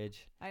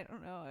garbage? I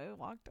don't know. I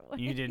walked away.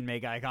 You didn't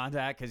make eye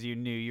contact because you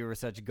knew you were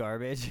such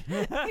garbage?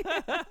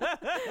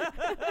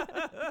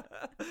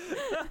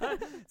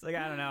 It's like,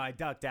 I don't know. I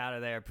ducked out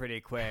of there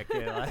pretty quick.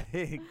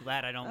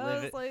 Glad I don't I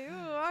live was like,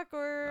 ooh,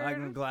 awkward.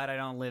 I'm glad I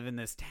don't live in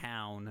this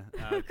town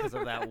because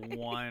of that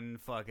one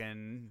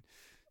fucking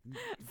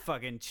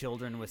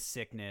children with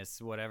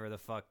sickness, whatever the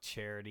fuck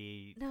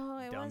charity No,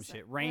 it dumb wasn't.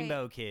 shit.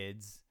 Rainbow Wait,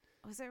 Kids.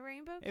 was it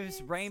Rainbow It was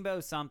Kids? Rainbow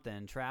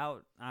something.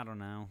 Trout. I don't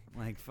know.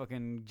 Like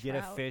fucking get a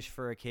Trout. fish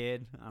for a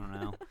kid. I don't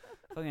know.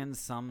 Fucking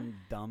some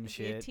dumb If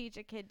shit. you teach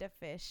a kid to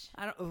fish.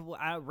 I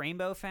don't.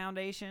 Rainbow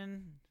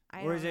Foundation.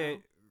 I Or don't is know. it?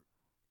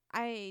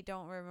 I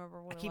don't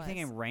remember what I it keep was.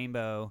 thinking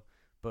Rainbow,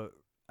 but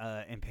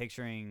and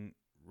picturing.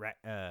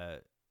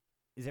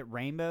 Is it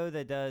Rainbow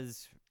that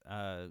does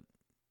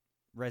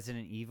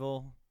Resident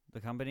Evil, the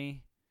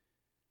company?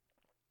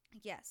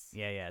 Yes.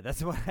 Yeah.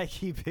 That's what I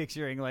keep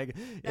picturing. Like,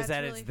 That's is that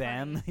really it's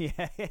them?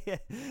 Yeah.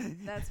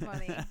 That's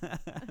funny.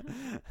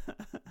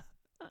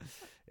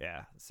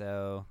 Yeah.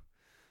 So,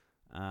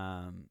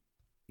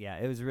 yeah,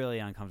 it was really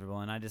uncomfortable,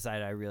 and I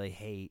decided I really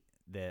hate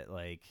that.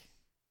 Like,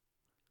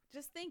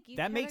 Just think, you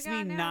That coulda makes me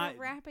gotten out not- of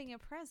wrapping a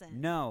present.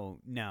 no,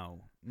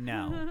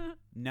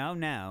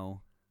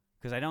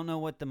 because I don't know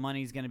what the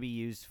money's gonna be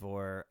used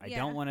for. I Yeah.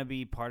 don't want to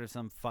be part of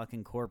some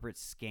fucking corporate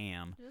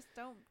scam. Just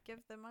don't give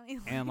the money.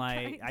 And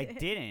like I did.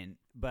 didn't,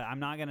 but I'm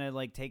not gonna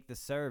like take the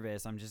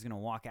service. I'm just gonna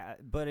walk out.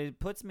 But it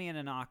puts me in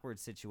an awkward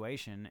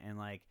situation, and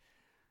like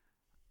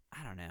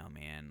I don't know,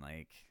 man.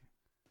 Like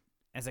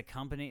as a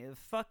company,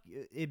 fuck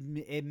it.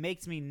 It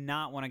makes me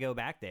not want to go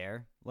back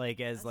there.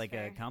 Like as That's like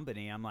fair. a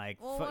company, I'm like,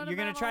 Well, fuck, what you're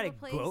gonna about try all to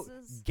the go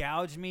places-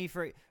 gouge me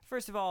for.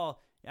 First of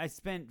all, I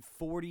spent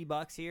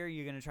 $40 here.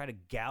 You're gonna try to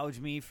gouge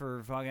me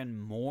for fucking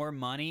more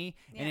money,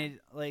 and Yeah.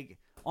 it like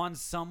on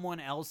someone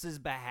else's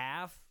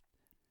behalf.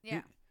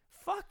 Yeah.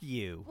 Fuck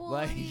you. Well,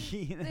 like, I mean,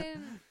 you know?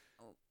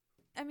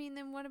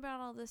 then what about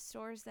all the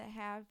stores that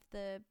have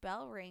the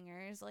bell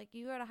ringers? Like,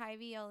 you go to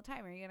Hy-Vee all the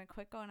time. Are you going to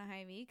quit going to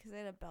Hy-Vee because they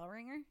had a bell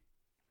ringer?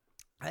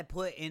 I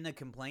put in the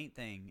complaint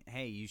thing,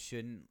 hey, you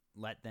shouldn't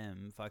let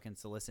them fucking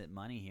solicit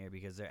money here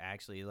because they're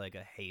actually like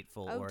a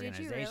hateful Oh,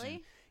 organization. did you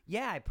really?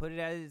 Yeah, I put it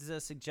as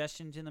a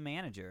suggestion to the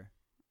manager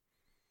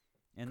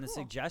in the Cool.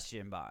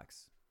 suggestion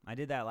box. I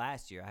did that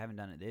last year. I haven't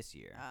done it this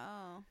year.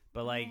 Oh.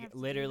 But I might like have to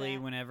do literally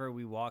that. whenever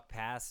we walked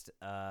past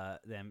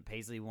them,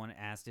 Paisley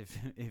asked if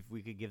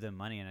we could give them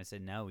money, and I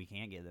said no, we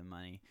can't give them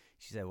money.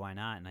 She said why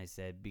not? And I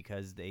said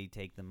because they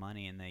take the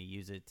money and they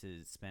use it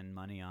to spend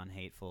money on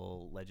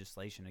hateful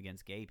legislation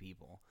against gay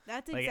people.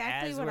 That's Like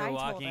exactly as what we're I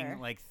walking told her.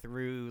 like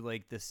through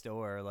like the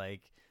store,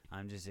 like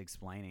I'm just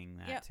explaining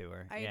that Yep, to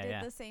her. I yeah, did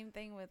yeah. the same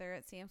thing with her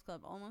at Sam's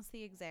Club. Almost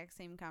the exact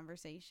same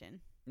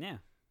conversation. Yeah.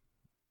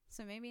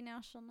 So maybe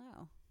now she'll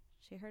know.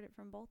 She heard it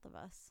from both of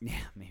us. Yeah,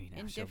 maybe now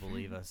In she'll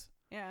believe different- us.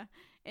 Yeah.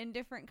 In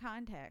different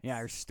contexts. Yeah,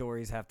 our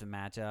stories have to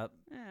match up.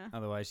 Yeah.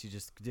 Otherwise, she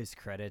just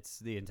discredits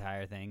the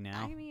entire thing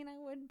now. I mean, I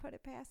wouldn't put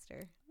it past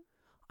her.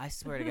 I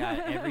swear to God,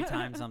 every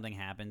time something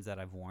happens that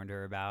I've warned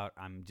her about,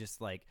 I'm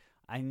just like,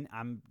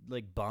 I'm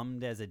like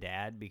bummed as a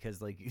dad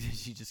because like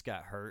she just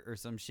got hurt or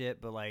some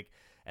shit. But like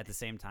at the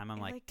same time, I'm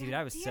You're like, like, dude, "God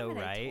I was damn so it,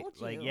 I right.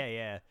 told Like, you."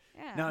 yeah.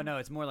 Yeah. No,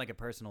 it's more like a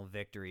personal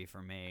victory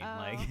for me.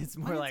 Like Oh. it's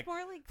more When like, it's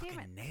more like, damn it.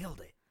 fucking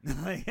nailed it.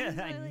 Like, It's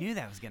I really- knew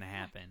that was gonna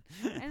happen.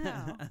 I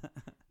know.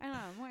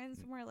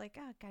 It's more like,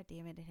 oh, God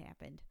damn it, it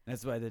happened.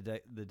 That's why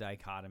the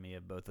dichotomy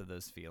of both of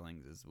those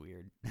feelings is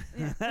weird.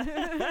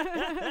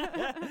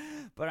 Yeah.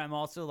 But I'm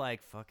also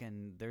like,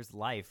 fucking, there's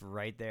life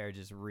right there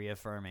just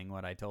reaffirming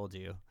what I told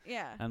you.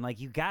 Yeah. I'm like,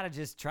 you gotta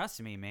just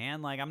trust me,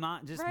 man. Like, I'm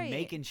not just Right.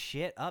 making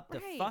shit up to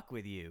Right. fuck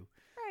with you.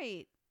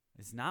 Right.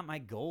 It's not my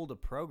goal to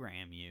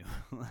program you.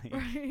 Like,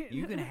 Right.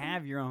 you can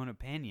have your own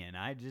opinion.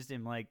 I just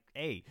am like,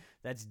 hey,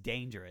 that's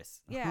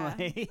dangerous. Yeah.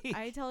 Like,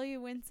 I tell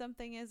you when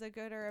something is a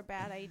good or a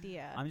bad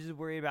idea. I'm just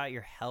worried about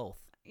your health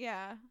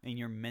Yeah. and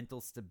your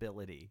mental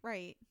stability.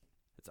 Right.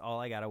 That's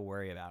all I gotta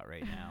worry about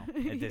right now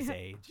at this Yeah.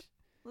 age.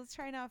 Let's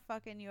try not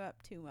fucking you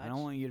up too much. I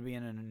don't want you to be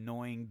an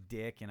annoying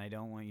dick, and I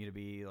don't want you to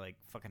be like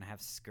fucking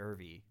have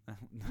scurvy.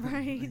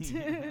 Right.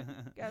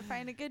 Gotta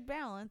find a good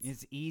balance.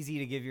 It's easy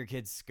to give your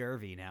kids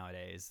scurvy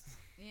nowadays.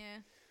 Yeah.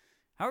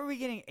 How are we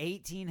getting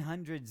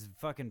 1800s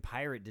fucking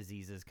pirate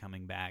diseases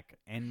coming back,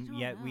 and don't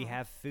yet we know.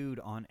 have food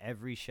on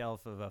every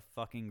shelf of a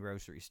fucking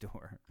grocery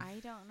store? I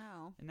don't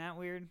know. Isn't that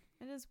weird?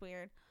 It is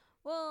weird.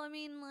 Well, I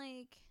mean,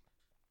 like,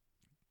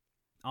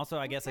 Also,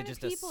 I What guess I kind of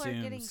just people are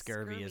assume getting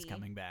scurvy is scurvy?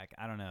 coming back.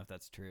 I don't know if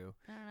that's true.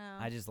 I don't know.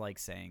 I just like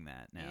saying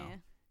that now. Yeah.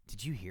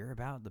 Did you hear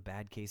about the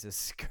bad case of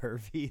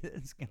scurvy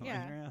that's going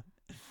Yeah. around?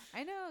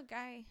 I know a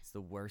guy. It's the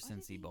worst What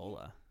since did he get?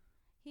 Ebola.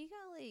 He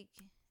got like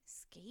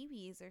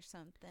scabies or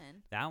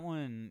something. That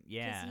one,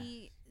 yeah. Because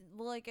he,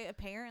 like,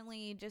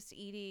 apparently just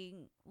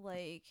eating,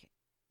 like,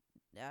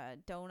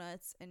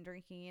 donuts and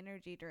drinking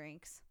energy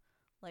drinks,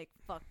 like,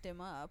 fucked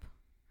him up.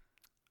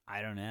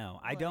 I don't know.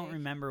 I don't Like-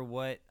 remember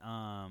what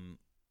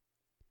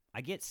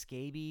I get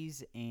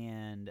scabies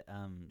and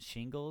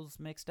shingles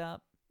mixed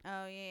up.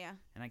 Oh, yeah.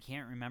 And I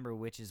can't remember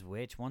which is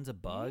which. One's a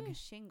bug. Maybe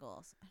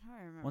shingles. I don't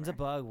remember. One's a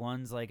bug.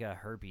 One's like a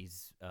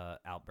herpes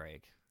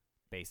outbreak,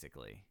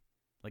 basically.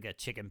 Like a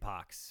chicken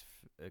pox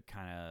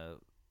kind of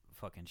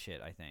fucking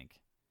shit, I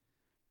think.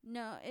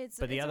 No, it's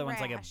But the it's other a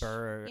one's like a rash.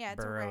 Yeah,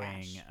 it's a burrowing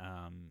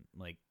rash.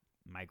 like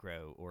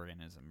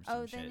microorganism or some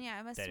Oh, shit. then yeah,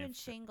 it must that have been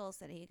shingles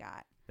that he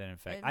got. That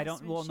infect. It I must don't.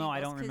 have been Well, no, I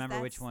shingles, don't 'cause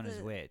remember which that's one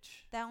is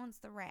which. That one's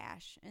the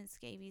rash, and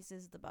scabies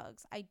is the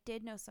bugs. I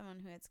did know someone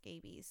who had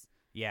scabies.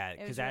 Yeah, It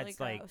because was that's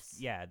really like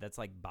gross. that's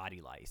like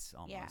body lice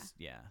almost.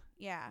 Yeah.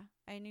 Yeah,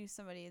 I knew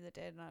somebody that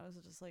did, and I was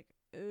just like,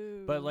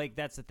 ooh. But like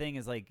that's the thing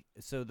is like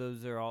so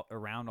those are all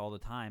around all the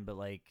time, but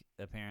like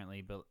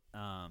apparently,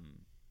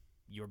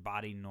 your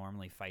body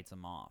normally fights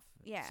them off.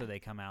 Yeah. So they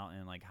come out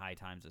in like high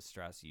times of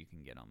stress, you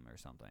can get them or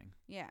something.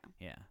 Yeah.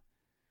 Yeah.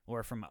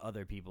 Or from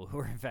other people who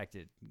are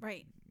infected.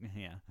 Right.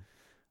 Yeah.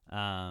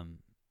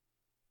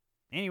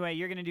 Anyway,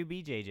 you're gonna do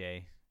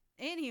BJJ.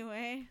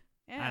 Anyway.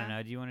 Yeah. I don't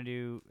know. Do you want to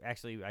do?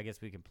 Actually, I guess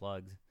we can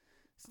plug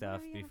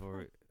stuff are you gonna before.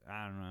 plug?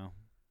 I don't know.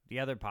 The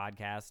other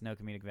podcast, No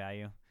Comedic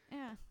Value.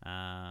 Yeah.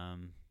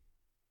 .com.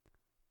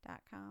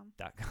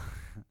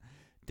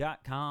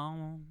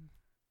 .com.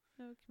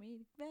 No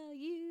comedic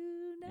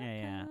value.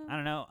 Yeah. I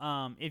don't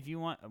know. If you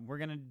want, we're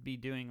gonna be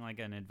doing like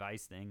an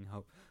advice thing.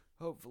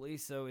 Hopefully.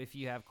 So if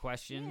you have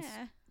questions,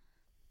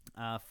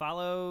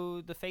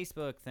 follow the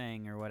Facebook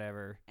thing or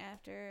whatever.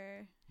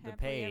 After the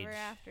Happily page. Ever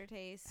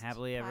Aftertaste.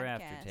 Happily Ever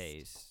podcast.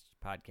 Aftertaste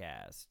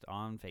podcast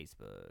on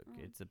Facebook.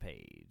 It's a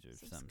page of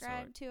some sort.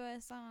 Subscribe to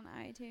us on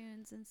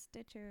iTunes and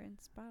Stitcher and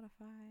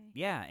Spotify.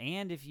 Yeah,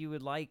 and if you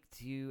would like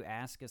to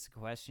ask us a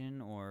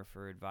question or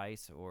for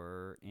advice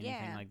or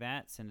anything like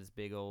that, send us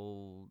big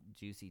old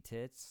juicy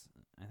tits,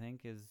 I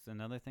think is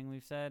another thing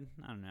we've said.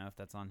 I don't know if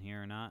that's on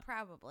here or not.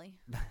 Probably.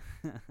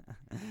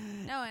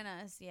 Knowing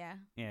us, yeah.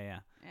 Yeah.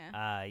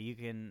 You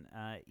can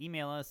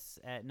email us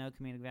at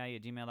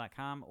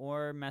nocomedicvalue@gmail.com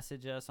or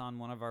message us on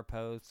one of our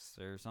posts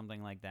or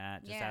something like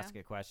that. Just ask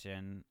a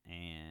question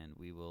and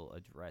we will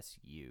address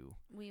you.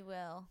 We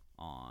will.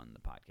 On the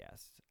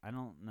podcast. I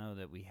don't know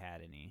that we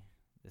had any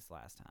this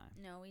last time.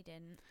 No, we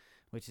didn't.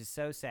 Which is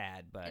so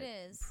sad, but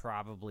it is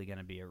probably going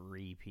to be a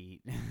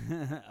repeat.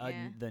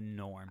 The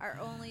norm. Our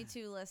only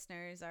 2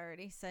 listeners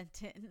already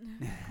sent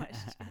in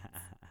questions.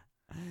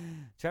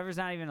 Trevor's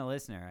not even a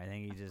listener. I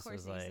think he just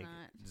was like,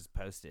 not. just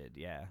posted.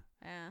 Yeah.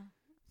 Yeah.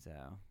 So.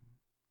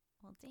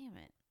 Well, damn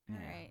it. All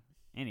right.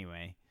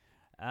 Anyway.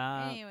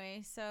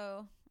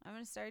 So I'm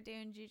going to start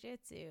doing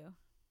jujitsu.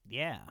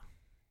 Yeah.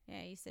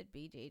 Yeah, you said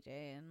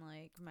BJJ and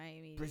like my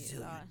immediate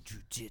Brazilian thought.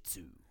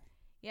 Jiu-Jitsu.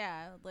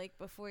 Yeah, like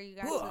before you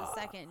got to the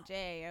second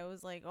J, I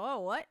was like, oh,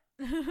 what?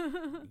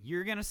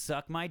 You're going to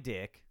suck my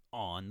dick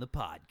on the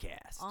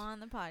podcast. On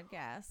the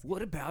podcast.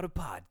 What about a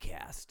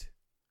podcast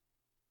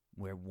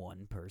where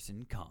one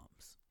person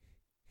comes?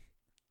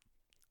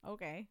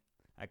 Okay.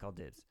 I call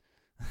dibs.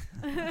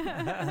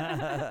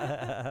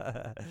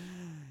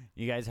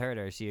 You guys heard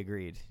her. She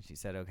agreed. She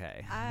said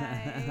okay.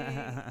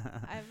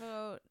 I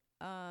vote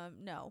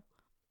no.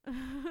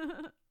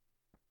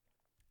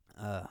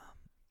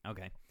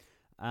 Okay.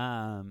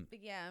 But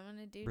yeah, I'm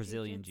gonna do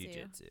Brazilian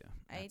jiu-jitsu.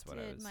 I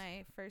did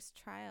my first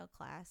trial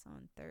class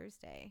on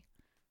Thursday.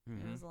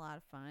 Mm-hmm. It was a lot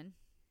of fun.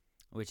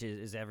 Which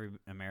is every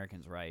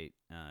American's right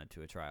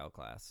to a trial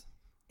class.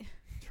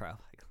 Trial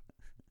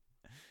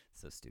class.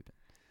 So stupid.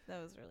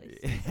 That was really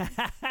stupid.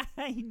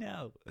 I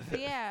know. But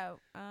yeah,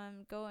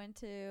 going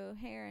to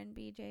Heron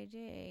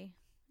BJJ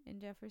in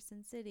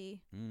Jefferson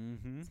City.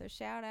 Mm-hmm. So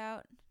shout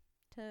out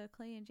to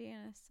Clay and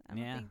Janice. I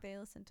don't think they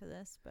listen to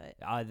this, but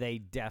they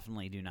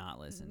definitely do not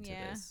listen to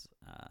this.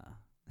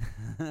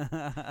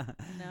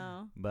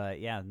 No. But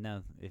yeah,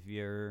 no. If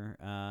you're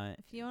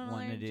if you want to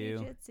learn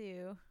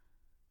jiu-jitsu,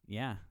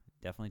 yeah,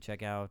 definitely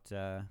check out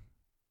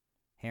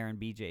Heron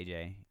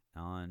BJJ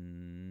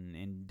on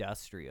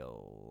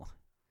Industrial.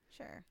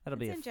 Sure. That'll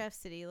it's be in Jeff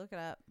City. Look it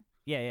up.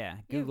 Yeah.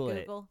 Google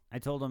it. Google. I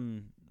told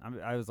him,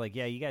 I was like,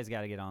 yeah, you guys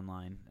got to get an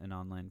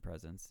online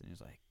presence. And he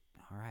was like,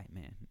 all right,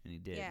 man. And he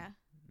did. Yeah.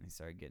 And he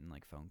started getting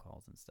like phone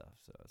calls and stuff.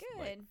 So I was Good.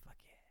 like, fuck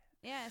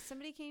yeah. Yeah,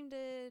 somebody came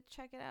to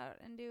check it out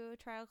and do a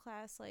trial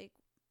class. Like,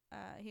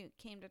 he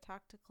came to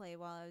talk to Clay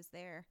while I was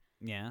there.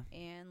 Yeah.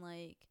 And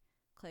like,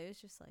 Clay was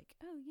just like,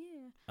 oh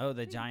yeah. Oh,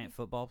 the giant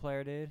football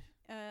player dude?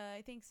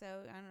 I think so.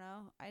 I don't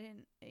know.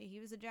 He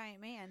was a giant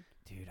man.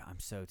 Dude, I'm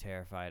so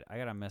terrified. I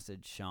gotta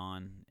message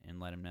Sean and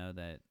let him know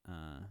that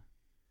I'm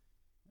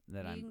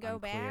go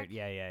back. Cleared.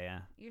 Yeah.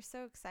 You're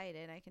so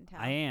excited. I can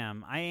tell. I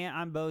am.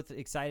 I'm both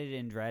excited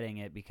and dreading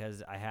it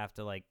because I have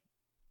to like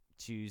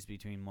choose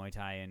between Muay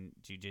Thai and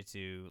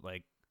Jiu-Jitsu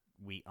like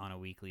on a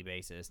weekly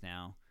basis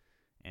now,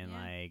 and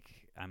like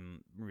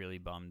I'm really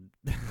bummed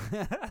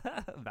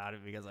about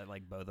it because I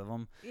like both of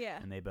them. Yeah.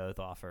 And they both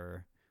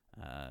offer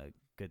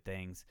good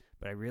things,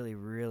 but I really,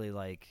 really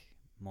like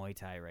Muay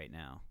Thai right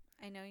now.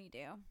 I know you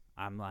do.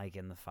 I'm like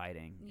in the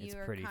fighting. It's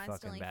pretty fucking badass.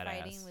 You're constantly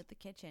fighting with the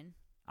kitchen.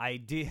 I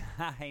do.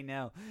 I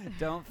know.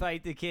 Don't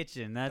fight the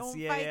kitchen. That's Don't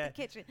yeah, fight yeah. the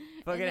kitchen.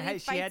 Fucking And then he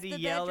she had fights to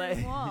the yell at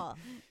bedroom wall.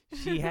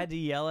 she had to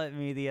yell at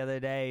me the other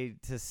day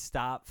to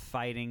stop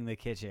fighting the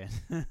kitchen.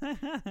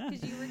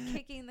 Because you were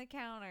kicking the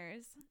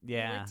counters.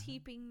 Yeah. You were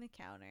teeping the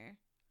counter.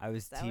 I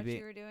was Is that what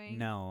you were doing?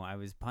 No, I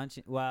was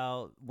punching.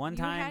 Well, one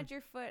time. You had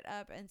your foot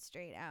up and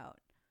straight out.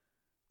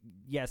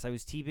 Yes, I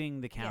was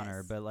teeping the counter,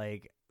 Yes. but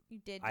like You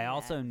did. I do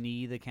also that.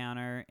 knee the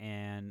counter,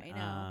 and I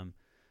know.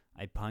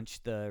 I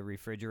punched the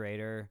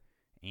refrigerator,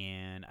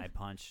 and I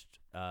punched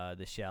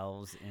the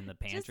shelves in the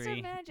pantry.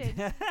 Just imagine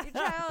your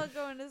child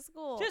going to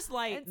school. Just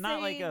like and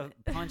not like a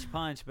saying-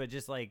 punch, but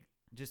just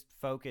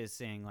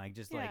focusing, like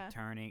just Yeah. like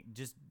turning,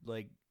 just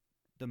like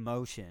the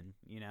motion,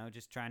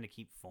 just trying to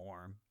keep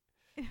form.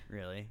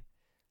 Really,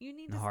 You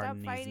need and to stop harden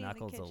these fighting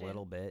knuckles the a kitchen.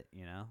 little bit,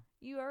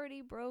 You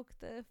already broke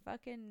the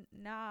fucking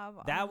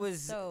knob That on the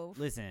was stove.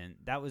 listen.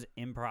 That was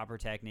improper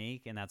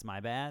technique, and that's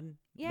my bad.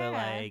 Yeah. But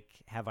like,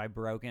 have I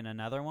broken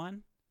another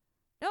one?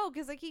 No,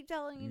 because I keep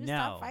telling you to No,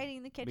 stop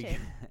fighting the kitchen.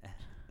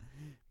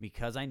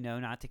 Because I know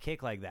not to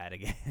kick like that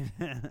again.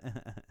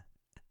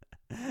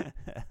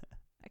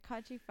 I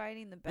caught you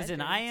fighting the bedroom.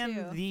 Listen, I am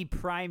too. the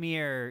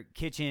premier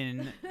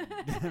kitchen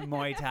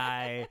Muay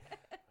Thai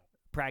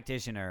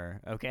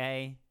practitioner,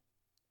 okay?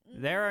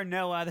 There are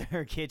no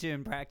other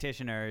kitchen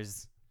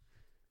practitioners.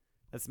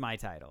 That's my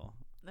title.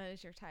 That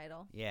is your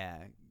title. Yeah,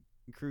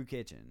 crew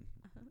kitchen.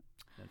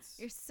 That's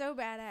You're so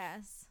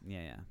badass.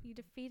 yeah. You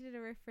defeated a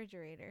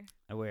refrigerator.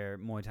 I wear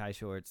Muay Thai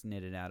shorts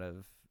knitted out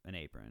of an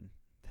apron.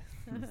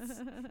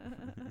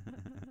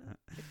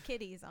 With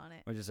kitties on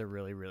it. Or just a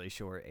really, really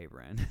short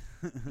apron.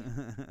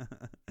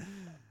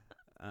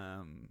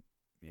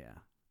 Yeah.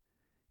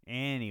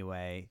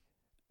 Anyway,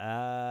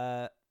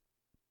 yeah,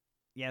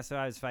 so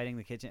I was fighting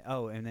the kitchen.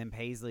 Oh, and then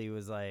Paisley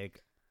was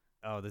like,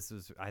 I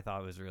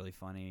thought it was really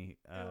funny.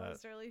 It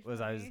was really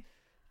funny.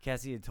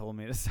 Cassie had told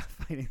me to stop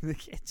fighting the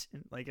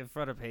kitchen, like in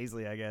front of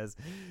Paisley, I guess.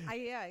 I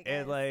guess.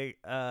 And like,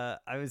 I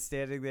was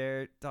standing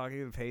there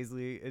talking to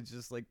Paisley and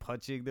just like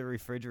punching the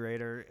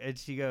refrigerator, and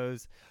she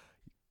goes,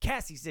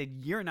 "Cassie said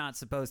you're not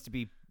supposed to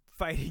be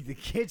fighting the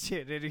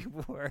kitchen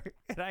anymore."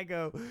 And I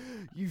go,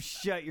 "You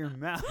shut your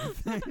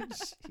mouth." And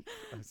she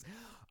goes,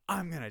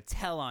 "I'm gonna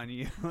tell on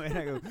you." And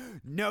I go,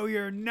 "No,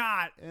 you're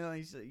not." And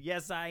like, she said,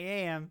 "Yes, I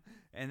am."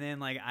 And then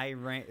like I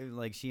ran,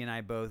 like she and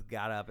I both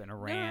got up and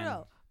ran.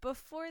 No.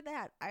 Before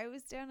that, I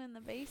was down in the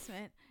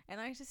basement,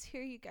 and I just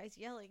hear you guys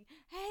yelling,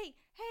 "Hey,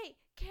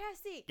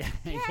 Cassie,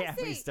 Cassie!" Yeah,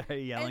 we started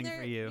yelling and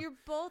for you. You're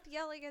both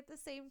yelling at the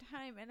same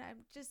time, and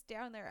I'm just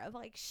down there. I'm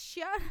like,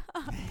 "Shut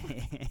up!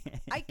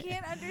 I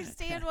can't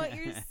understand what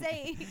you're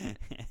saying."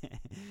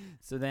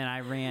 So then I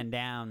ran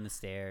down the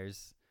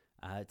stairs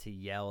to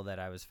yell that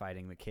I was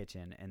fighting the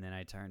kitchen, and then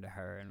I turned to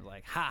her and was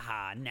like, "Ha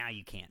ha! Now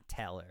you can't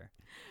tell her."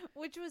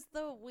 Which was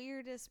the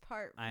weirdest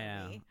part for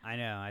me. I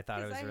know. I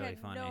thought it was really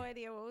funny. I had no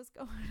idea what was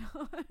going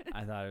on.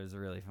 I thought it was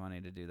really funny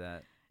to do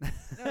that.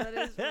 No, that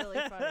is really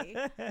funny.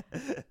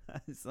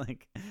 It's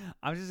like,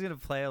 I'm just gonna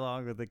play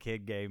along with the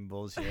kid game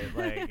bullshit.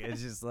 Like,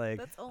 it's just like,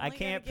 That's only I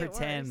can't gonna get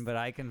pretend, worse. but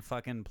I can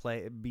fucking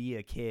be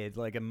a kid.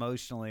 Like,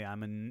 emotionally,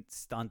 I'm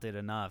stunted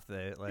enough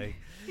that like,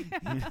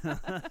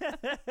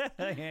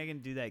 I can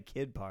do that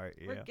kid part.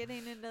 We're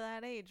getting into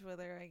that age with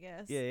her, I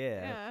guess.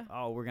 Yeah.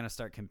 Oh, we're gonna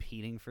start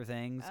competing for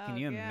things. Can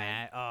you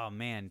imagine? Oh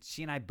man,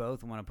 she and I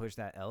both want to push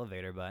that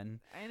elevator button.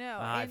 I know.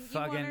 I And you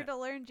want her to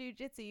learn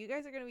jujitsu. You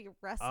guys are going to be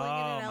wrestling in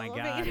an my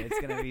elevator. God,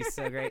 it's gonna be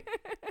so great.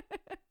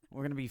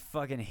 We're gonna be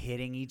fucking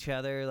hitting each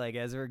other like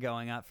as we're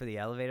going up for the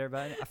elevator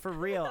button. For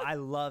real, I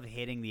love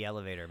hitting the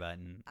elevator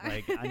button.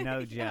 Like,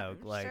 no joke.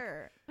 I'm Like,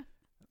 sure.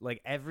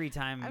 like every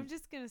time. I'm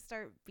just going to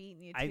start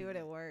beating you to it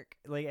at work.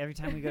 Like every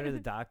time we go to the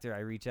doctor, I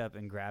reach up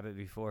and grab it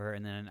before her,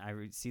 and then I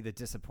see the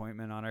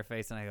disappointment on her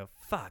face, and I go,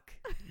 "Fuck!"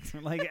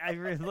 Like I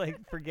really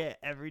like forget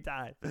every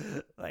time.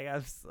 Like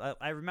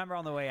I remember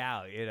on the way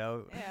out,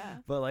 Yeah.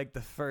 But like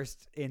the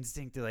first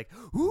instinct to like,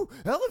 "Ooh,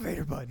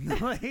 elevator button!"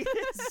 Like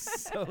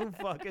it's so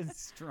fucking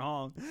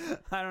strong.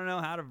 I don't know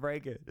how to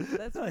break it.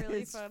 That's Like,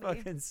 really it's funny.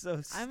 fucking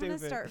so stupid. I'm going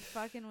to start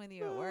fucking with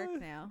you at work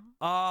now.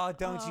 Oh,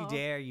 don't you Oh,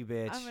 dare, you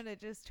bitch! I'm going to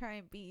just try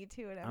and beat you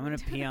to it. I'm gonna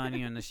pee on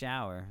you in the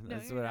shower. No,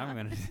 That's you're what I'm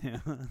not. gonna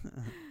do.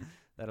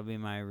 That'll be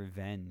my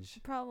revenge.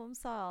 Problem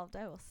solved.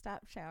 I will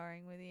stop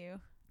showering with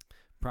you.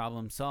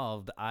 Problem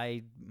solved.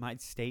 My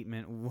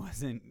statement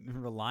wasn't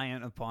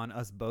reliant upon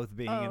us both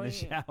being in the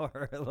yeah.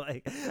 shower.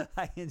 Like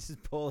I can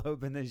just pull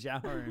open the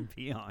shower and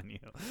pee on you.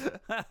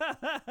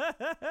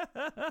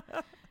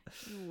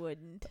 You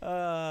wouldn't.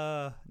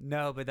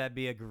 No, but that'd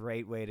be a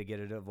great way to get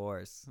a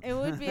divorce. It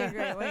would be a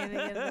great way to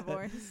get a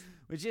divorce.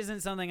 Which isn't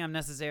something I'm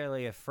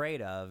necessarily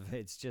afraid of.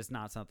 It's just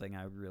not something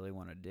I really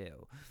want to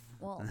do.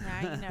 Well,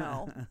 now you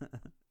know.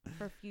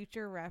 For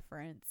future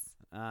reference.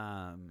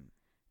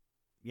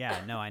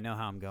 Yeah, no, I know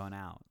how I'm going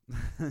out.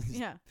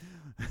 Yeah.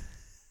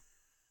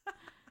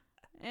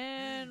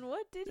 And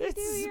what did he do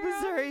It's here?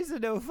 Missouri's a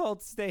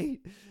no-fault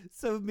state,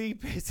 so me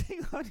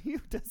pissing on you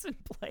doesn't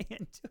play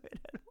into it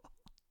at all.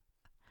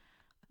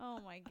 Oh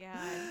my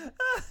God.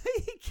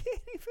 You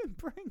can't even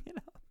bring it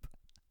up.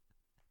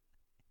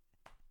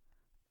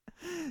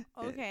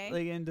 Okay.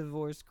 Like in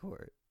divorce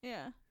court.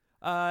 Yeah.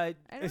 I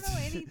don't know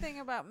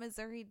anything about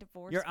Missouri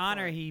divorce Your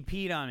Honor, court. he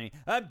peed on me.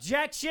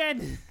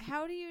 Objection!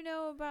 How do you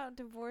know about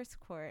divorce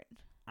court?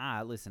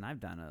 Listen, I've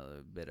done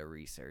a bit of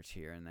research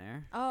here and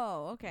there.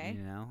 Oh, okay.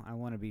 You know, I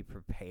want to be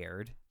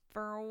prepared.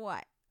 For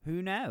what?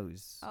 Who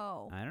knows?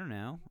 Oh. I don't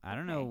know. I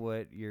don't know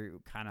what your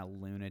kind of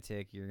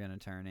lunatic you're going to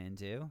turn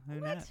into. Who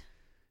knows?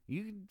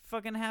 You could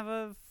fucking have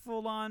a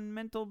full-on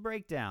mental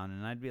breakdown,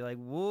 and I'd be like,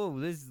 whoa,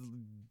 this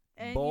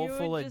bowl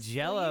full of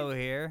Jell-O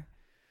here.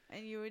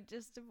 And you would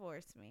just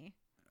divorce me.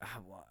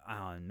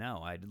 Oh,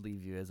 no, I'd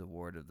leave you as a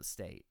ward of the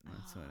state.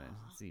 That's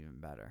it's even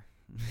better.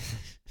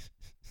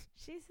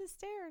 She's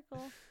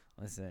hysterical.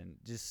 Listen,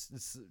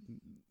 just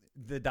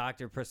the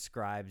doctor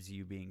prescribes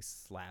you being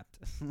slapped.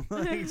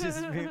 Like,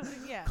 just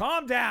yeah.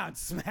 Calm down,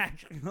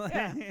 smack.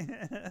 Yeah.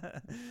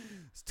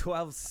 It's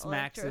 12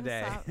 smacks a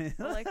day.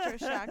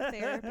 Electroshock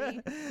therapy.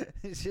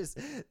 It's just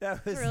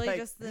that was it's really like,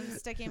 just them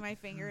sticking my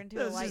finger into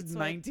that a was light just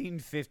switch.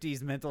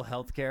 1950s mental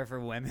health care for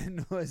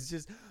women was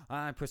just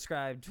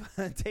prescribed.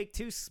 Take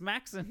 2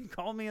 smacks and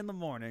call me in the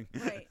morning.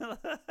 Right.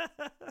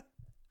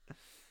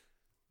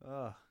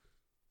 Ugh.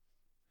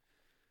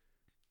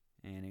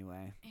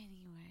 Anyway.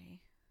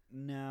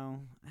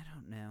 No,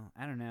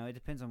 I don't know. It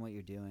depends on what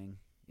you're doing.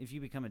 If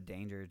you become a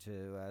danger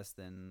to us,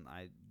 then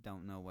I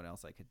don't know what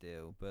else I could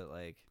do. But,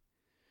 like,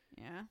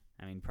 yeah.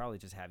 I mean, probably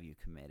just have you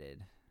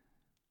committed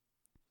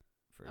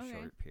for a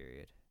short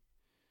period.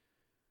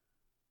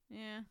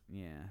 Yeah.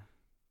 Yeah.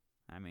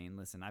 I mean,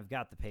 listen, I've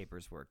got the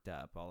papers worked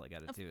up. All I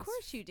got to do is... Of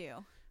course you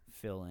do.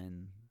 Fill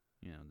in,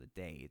 the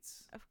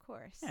dates. Of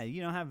course. Yeah,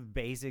 you don't have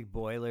basic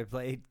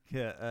boilerplate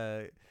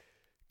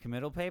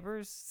committal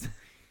papers?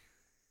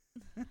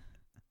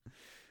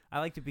 I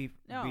like to be...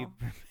 No.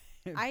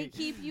 I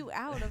keep you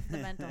out of the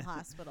mental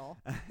hospital.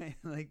 I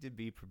like to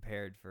be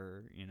prepared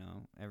for,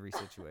 every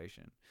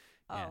situation.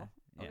 Oh,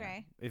 yeah.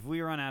 okay. If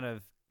we run out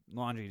of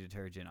laundry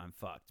detergent, I'm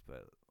fucked,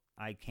 but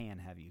I can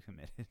have you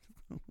committed.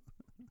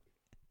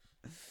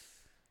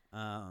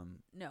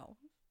 No.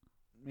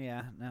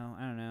 Yeah, no,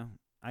 I don't know.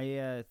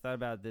 I thought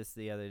about this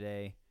the other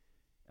day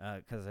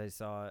because I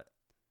saw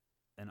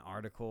an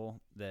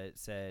article that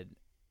said,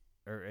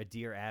 or a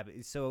Dear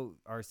Abby. So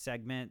our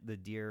segment, the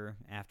Dear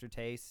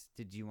Aftertaste,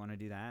 did you want to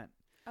do that?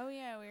 Oh,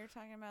 yeah, we were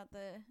talking about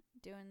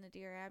doing the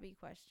Dear Abby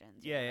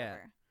questions. Yeah.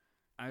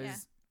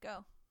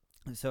 Go.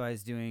 So I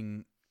was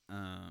doing,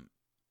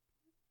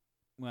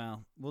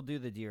 well, we'll do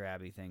the Dear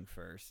Abby thing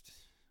first,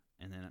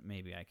 and then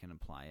maybe I can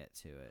apply it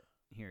to it.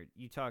 Here,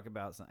 you talk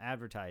about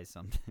advertise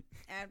something.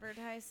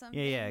 Advertise something?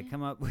 Yeah,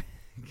 come up with,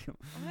 come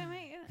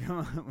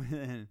up with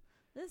an,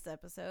 This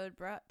episode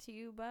brought to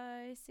you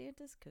by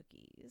Santa's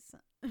Cookies.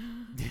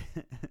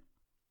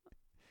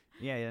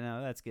 yeah,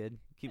 no, that's good.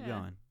 Keep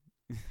going.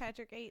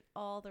 Patrick ate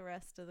all the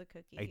rest of the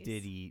cookies. I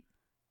did eat.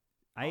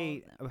 I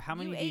ate, how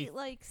many? You ate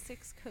like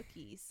 6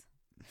 cookies.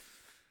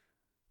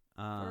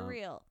 For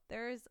real.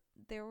 There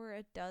were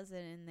a dozen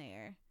in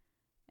there.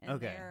 And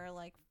there are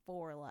like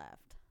 4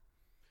 left.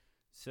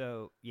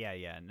 So,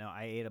 yeah. No,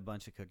 I ate a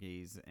bunch of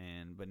cookies,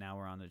 but now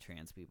we're on to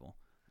trans people.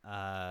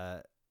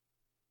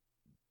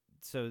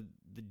 So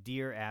the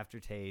Dear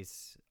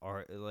Aftertaste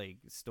or like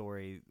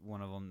story,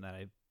 one of them that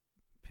I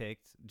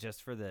picked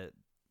just for the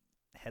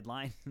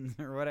headline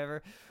or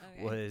whatever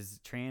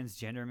was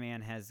transgender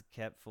man has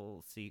kept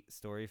full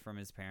story from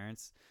his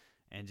parents,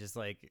 and just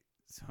like,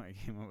 so I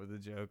came up with a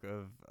joke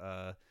of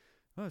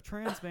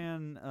trans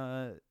man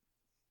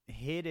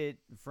hid it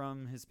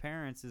from his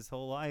parents his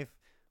whole life.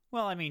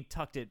 Well, I mean,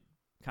 tucked it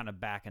kind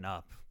of backing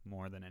up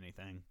more than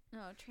anything.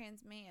 No,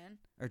 trans man.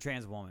 Or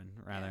trans woman,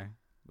 rather. Yeah.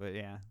 But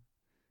yeah.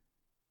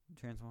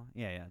 Trans woman?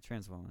 Yeah,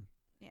 trans woman.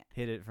 Yeah.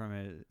 Hid it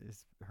from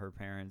her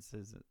parents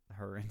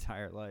her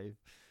entire life.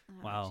 Oh,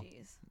 wow.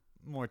 Jeez.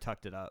 More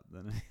tucked it up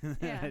than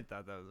Yeah. I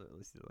thought that was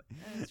really silly.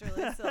 That was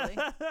really silly.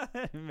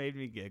 It made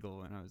me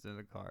giggle when I was in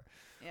the car.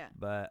 Yeah.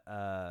 But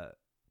I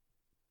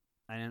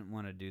didn't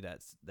want to do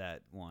that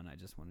one. I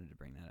just wanted to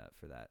bring that up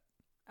for that.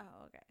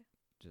 Oh, okay.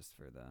 Just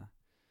for the...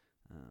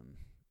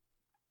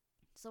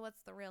 So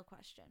what's the real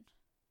question?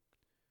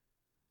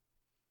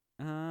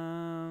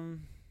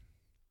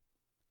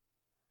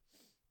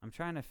 I'm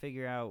trying to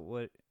figure out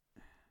what...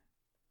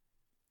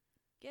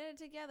 Get it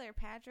together,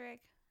 Patrick.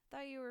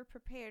 Thought you were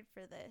prepared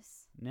for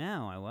this.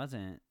 No, I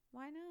wasn't.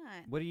 Why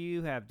not? What do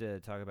you have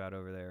to talk about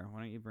over there? Why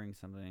don't you bring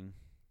something?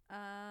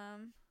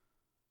 The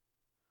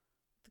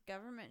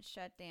government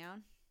shut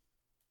down.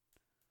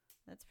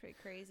 That's pretty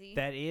crazy.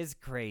 That is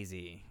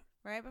crazy.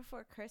 Right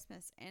before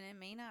Christmas, and it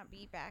may not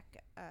be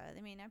back.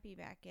 They may not be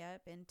back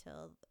up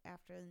until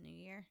after the New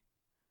Year.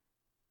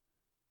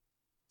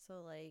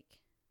 So like,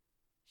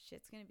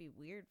 shit's gonna be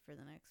weird for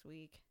the next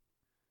week.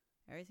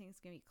 Everything's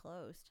gonna be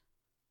closed.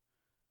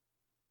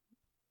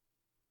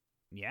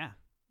 Yeah.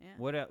 Yeah.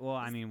 What? Well,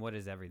 I mean, what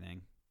is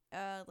everything?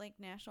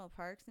 Like national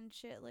parks and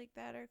shit like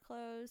that are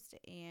closed,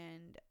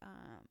 and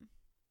I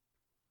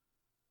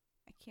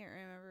can't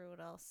remember what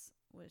else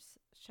was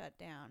shut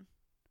down.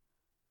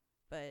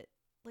 But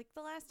like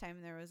the last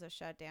time there was a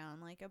shutdown,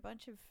 like a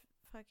bunch of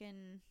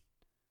fucking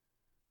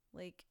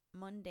like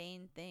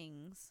mundane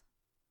things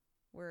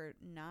were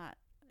not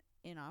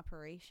in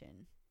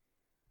operation.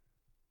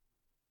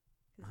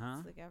 Because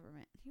it's the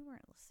government. You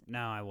weren't listening.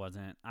 No, I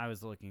wasn't. I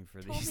was looking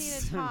for Told these. me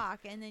to talk,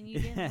 and then you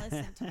didn't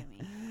listen to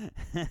me.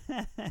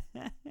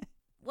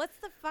 What's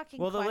the fucking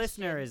well, question? the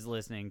listener is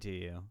listening to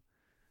you.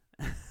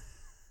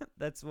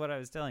 That's what I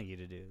was telling you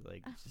to do.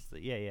 Like, just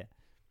yeah.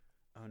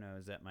 Oh no,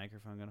 is that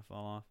microphone gonna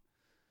fall off?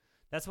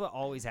 That's what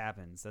always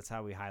happens. That's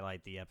how we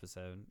highlight the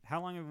episode.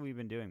 How long have we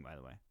been doing, by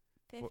the way?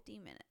 50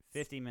 minutes.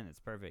 50 minutes,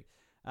 perfect.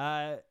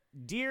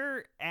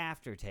 Dear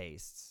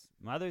Aftertastes,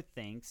 mother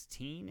thinks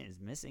teen is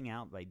missing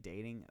out by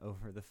dating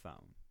over the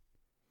phone.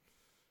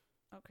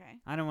 Okay.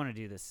 I don't want to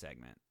do this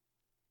segment.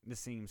 This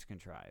seems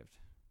contrived.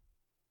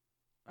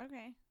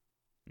 Okay.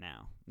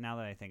 Now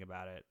that I think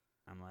about it,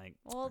 I'm like,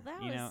 well,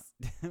 that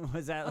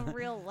was that a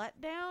real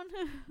letdown?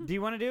 Do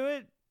you want to do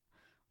it?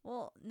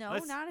 Well, no,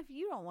 not if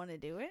you don't want to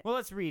do it. Well,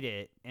 let's read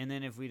it, and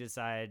then if we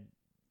decide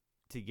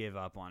to give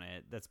up on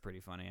it, that's pretty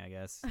funny, I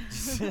guess.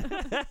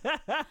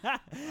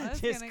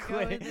 Just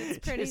quit. It's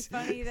pretty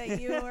funny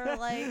that you were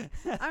like,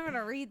 I'm going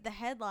to read the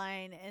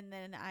headline, and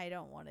then I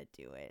don't want to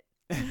do it.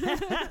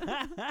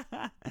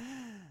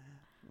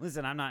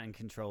 Listen, I'm not in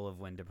control of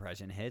when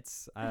depression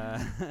hits.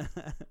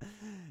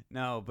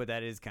 No, but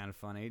that is kind of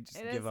funny. Just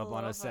give up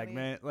on a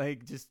segment.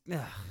 Like, just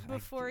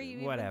before you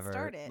whatever. Even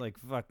start it. Like,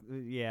 fuck,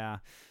 yeah.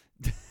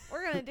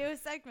 We're going to do a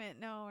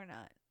segment. No, we're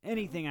not.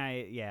 Anything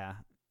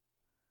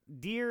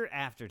Dear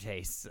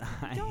Aftertastes.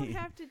 You don't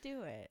have to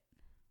do it.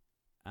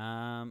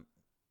 Well,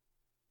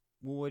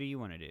 what do you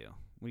want to do?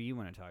 What do you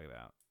want to talk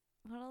about?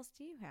 What else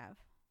do you have?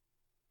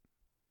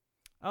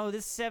 Oh,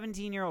 this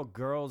 17-year-old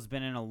girl's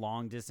been in a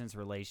long-distance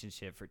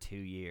relationship for 2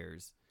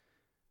 years.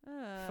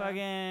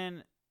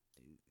 Fucking...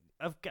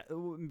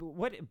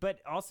 What? But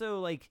also,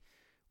 like,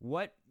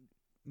 what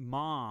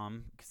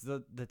mom...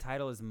 Because the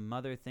title is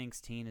Mother Thinks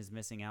Teen is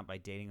Missing Out by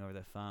Dating Over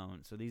the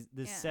Phone. So this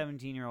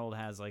 17-year-old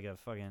has, like, a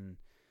fucking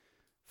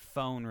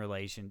phone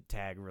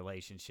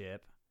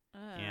relationship.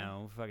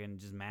 Fucking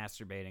just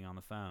masturbating on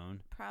the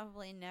phone.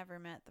 Probably never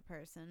met the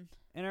person.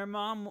 And her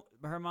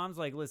mom's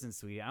like, listen,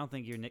 sweetie, I don't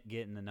think you're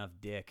getting enough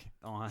dick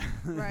on.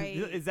 Right.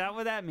 Is that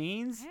what that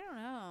means? I don't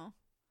know.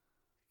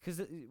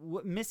 Because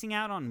missing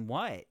out on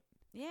what?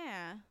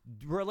 Yeah.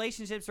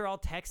 Relationships are all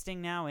texting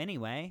now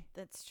anyway.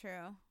 That's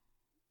true.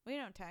 We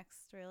don't text,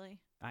 really.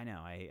 I know.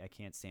 I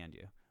can't stand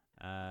you.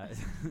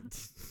 Ouch.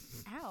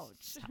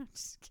 I'm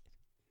just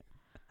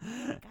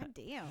kidding. God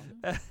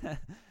damn.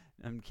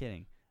 I'm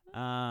kidding.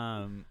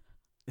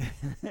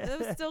 It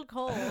was still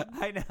cold.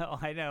 I know.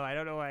 I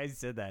don't know why I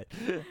said that.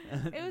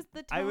 It was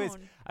the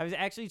tone. I was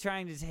actually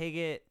trying to take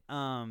it.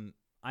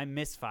 I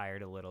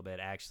misfired a little bit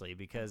actually,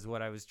 because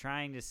what I was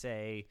trying to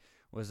say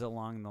was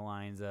along the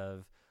lines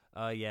of,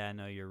 "Oh yeah,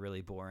 no, you're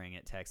really boring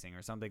at texting,"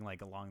 or something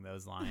like along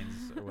those lines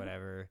or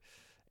whatever.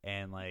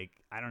 And like,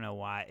 I don't know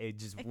why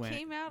it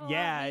came out a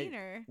lot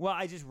meaner. Well,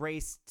 I just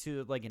raced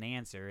to like an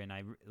answer, and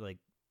I like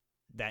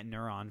that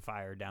neuron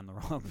fired down the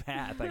wrong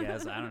path. I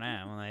guess I don't know.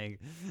 I'm like,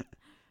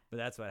 but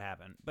that's what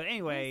happened. But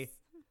anyway,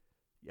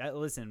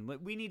 listen,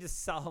 we need to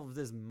solve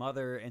this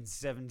mother and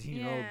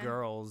 17-year-old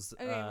girls.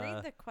 Okay,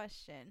 read the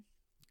question.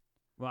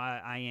 Well,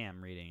 I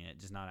am reading it,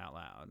 just not out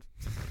loud.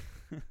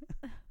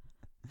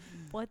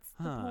 What's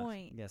the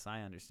point? Yes,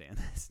 I understand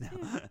this now.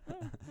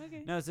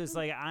 Okay. No, so it's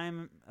like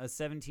I'm a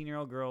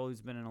 17-year-old girl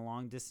who's been in a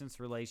long-distance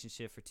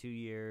relationship for 2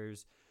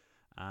 years.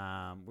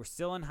 We're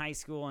still in high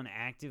school and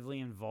actively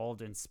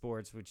involved in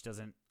sports, which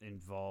doesn't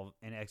involve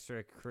in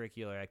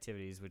extracurricular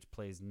activities, which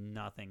plays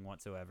nothing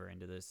whatsoever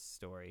into this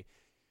story.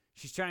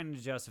 She's trying to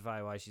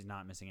justify why she's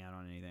not missing out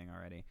on anything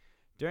already.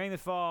 During the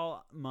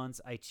fall months,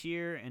 I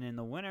cheer, and in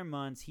the winter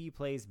months, he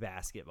plays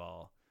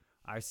basketball.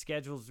 Our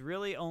schedules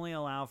really only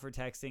allow for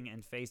texting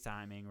and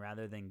FaceTiming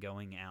rather than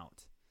going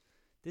out.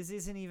 This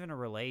isn't even a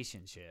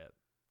relationship.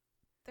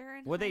 They're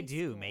in what high they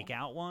do, school. make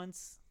out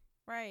once?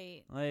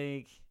 Right.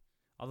 Like,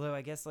 although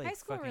I guess like high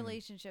school fucking,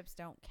 relationships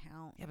don't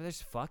count. Yeah, but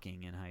there's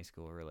fucking in high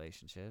school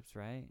relationships,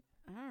 right?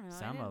 I don't know.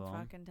 Some I of didn't them.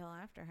 fuck until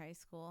after high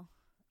school.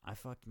 I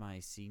fucked my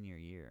senior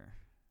year.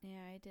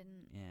 Yeah, I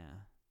didn't. Yeah.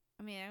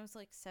 I mean, I was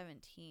like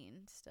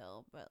 17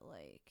 still, but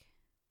like,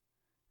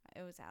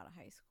 it was out of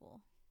high school.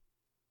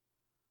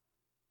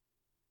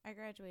 I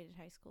graduated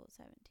high school at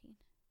 17.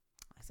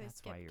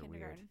 That's why you're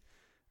kindergarten.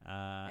 weird.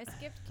 I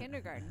skipped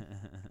kindergarten.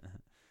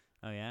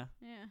 Oh, yeah?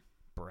 Yeah.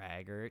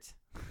 Braggart.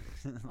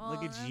 Well,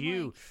 Look at then,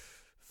 you. like,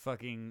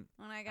 Fucking,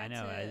 when I got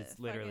know, to it's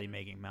literally fucking,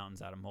 making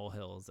mountains out of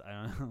molehills. I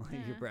don't know.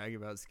 Like you're bragging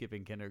about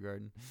skipping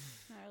kindergarten.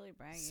 Not really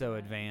bragging. So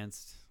about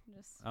advanced.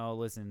 Just Oh,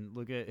 listen,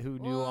 look at who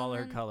knew Well, all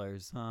her and then-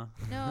 colors, huh?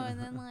 no, and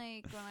then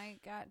like when I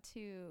got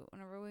to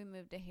whenever we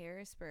moved to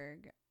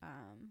Harrisburg,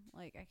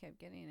 like I kept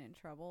getting in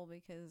trouble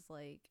because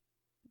like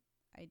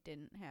I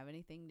didn't have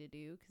anything to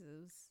do because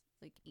it was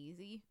like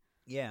easy,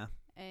 Yeah.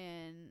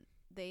 and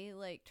they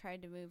like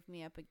tried to move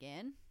me up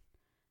again.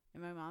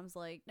 And my mom's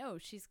like, no,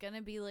 she's going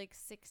to be like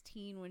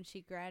 16 when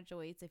she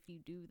graduates if you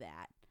do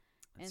that.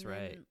 That's and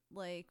right. then,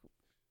 like,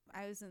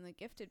 I was in the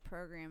gifted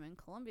program in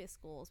Columbia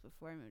schools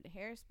before I moved to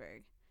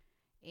Harrisburg.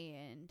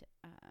 And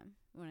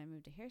when I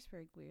moved to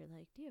Harrisburg, we were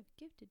like, do you have a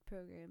gifted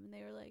program? And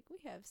they were like, we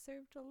have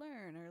serve to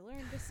learn or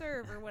learn to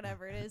serve or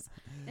whatever it is.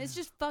 And it's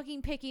just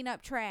fucking picking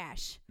up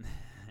trash.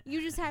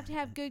 You just have to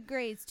have good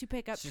grades to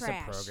pick up It's just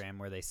trash. a program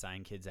where they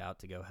sign kids out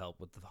to go help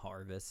with the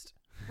harvest.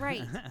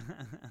 Right.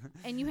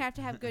 And you have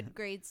to have good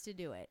grades to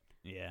do it.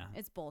 Yeah.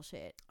 It's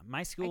bullshit.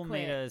 My school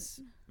made us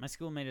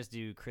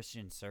do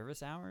Christian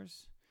service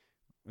hours,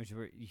 which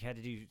were you had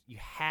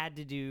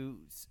to do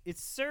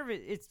it's service,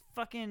 it's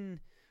fucking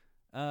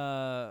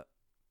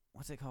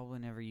what's it called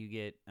whenever you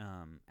get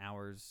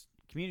hours?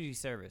 Community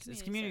service.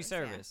 It's community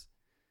service. Yeah.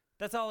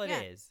 That's all it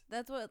is.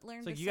 That's what learn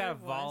it's to like serve you gotta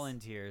was.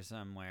 volunteer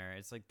somewhere.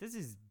 It's like, this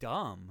is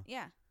dumb.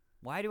 Yeah.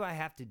 Why do I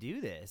have to do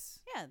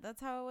this? Yeah,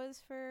 that's how it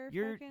was for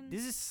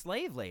This is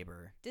slave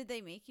labor. Did they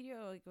make you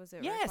do it? Like, was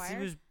it Yes, required?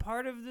 it was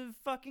part of the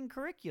fucking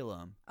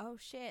curriculum. Oh,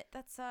 shit.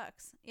 That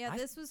sucks. Yeah,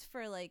 this was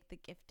for, like, the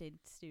gifted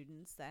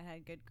students that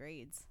had good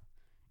grades.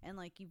 And,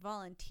 like, you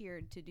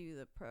volunteered to do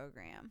the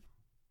program.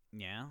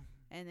 Yeah.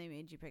 And they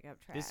made you pick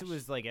up trash. This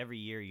was, like, every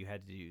year you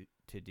had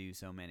to do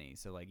so many.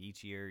 So, like,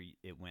 each year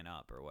it went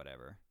up or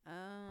whatever. Oh,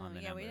 on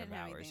the yeah, number we didn't of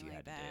have hours anything you like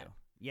had to that. do.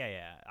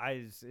 Yeah.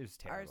 It was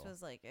terrible. Ours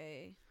was, like,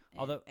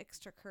 Although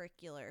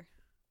extracurricular.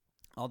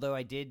 Although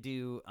I did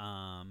do,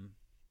 I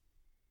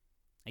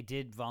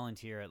did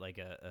volunteer at like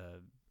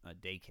a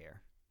daycare,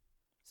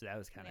 so that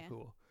was kind of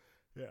cool.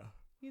 Yeah,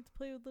 you get to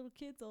play with little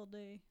kids all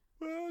day.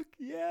 Fuck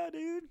yeah,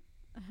 dude.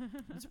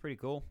 That's pretty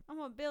cool. I'm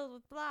gonna build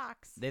with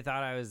blocks. They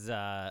thought I was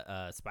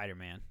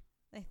Spider-Man.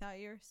 They thought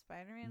you were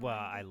Spider-Man. Well,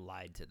 I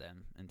lied to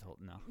them and told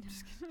no.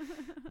 Just kidding.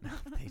 No,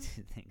 they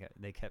did think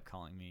they kept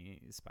calling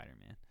me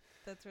Spider-Man.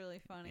 That's really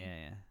funny.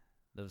 Yeah.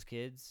 Those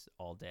kids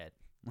all dead.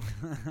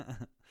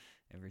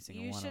 Every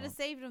single one. You should have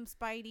saved them,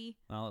 Spidey.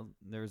 Well,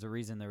 there was a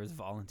reason there was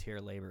volunteer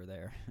labor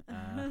there.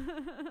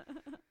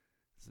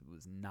 It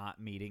was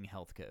not meeting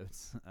health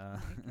codes.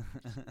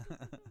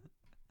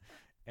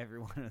 Every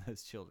one of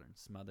those children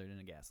smothered in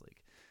a gas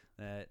leak.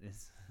 That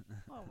is.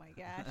 Oh my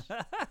gosh,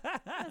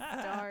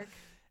 that's dark.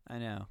 I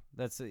know.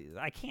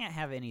 I can't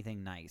have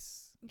anything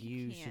nice.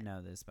 You should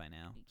know this by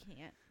now. You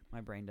can't.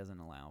 My brain doesn't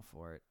allow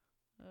for it.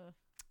 Ugh.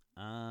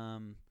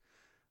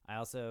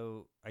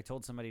 I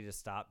told somebody to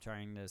stop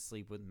trying to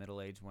sleep with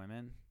middle-aged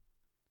women.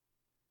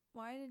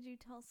 Why did you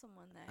tell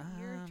someone that?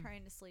 You're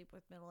trying to sleep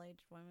with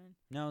middle-aged women.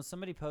 No,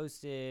 somebody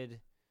posted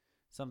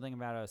something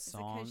about a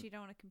song. Is it because you don't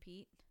want to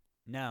compete?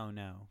 No.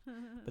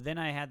 But then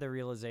I had the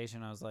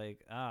realization, I was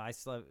like, I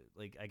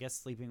guess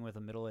sleeping with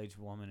a middle-aged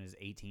woman is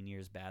 18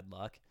 years bad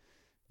luck.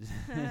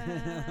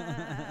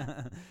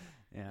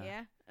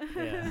 Yeah.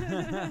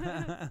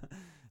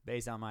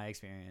 Based on my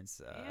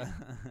experience.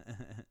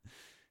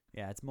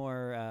 Yeah, it's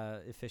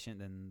more efficient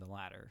than the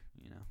latter,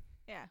 you know.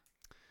 Yeah.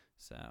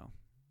 So,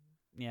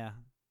 yeah.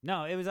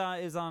 No, it was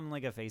on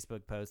like a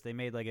Facebook post. They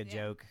made like a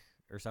joke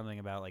or something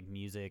about like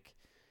music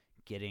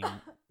getting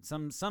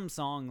some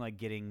song like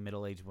getting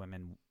middle-aged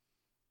women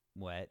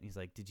wet. He's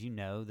like, "Did you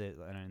know that?"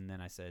 And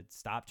then I said,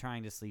 "Stop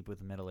trying to sleep with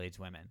middle-aged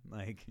women."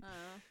 Like,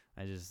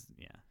 I just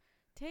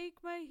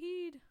take my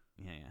heed.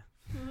 Yeah.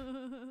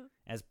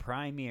 As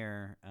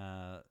premier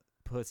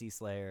pussy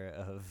slayer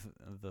of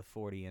the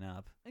 40 and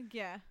up.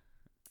 Yeah.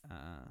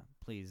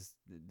 Please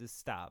just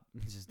stop.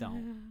 Just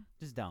don't.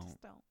 Just don't.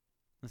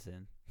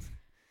 Listen.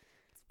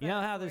 You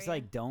know how there's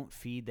like don't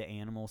feed the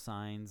animal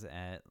signs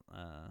at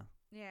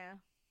Yeah.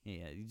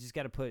 Yeah, you just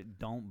got to put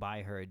don't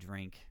buy her a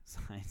drink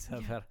signs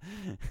up.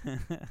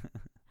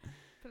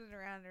 Put it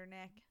around her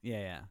neck.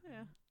 Yeah.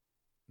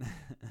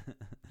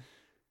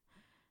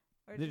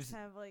 Or just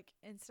have like,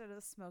 instead of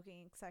the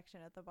smoking section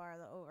at the bar,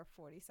 the over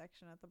 40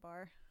 section at the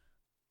bar.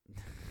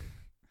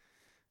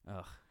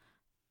 Ugh.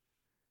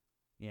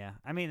 Yeah,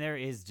 I mean there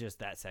is just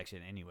that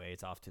section anyway.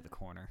 It's off to the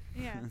corner.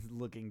 Yeah.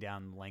 Looking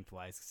down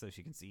lengthwise so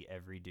she can see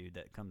every dude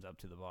that comes up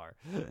to the bar.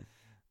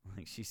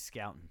 Like she's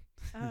scouting.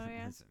 Oh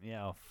yeah.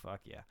 Yeah. Oh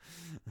fuck yeah.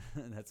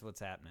 That's what's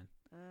happening.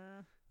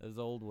 Those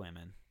old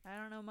women. I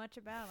don't know much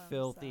about them.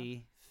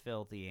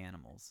 Filthy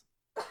animals.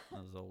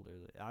 Those older.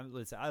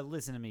 I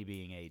listen to me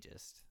being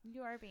ageist.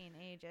 You are being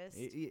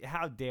ageist.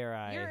 How dare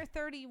I? You're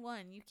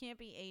 31. You can't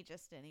be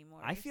ageist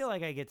anymore. I feel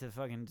like I get to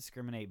fucking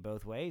discriminate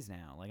both ways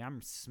now. Like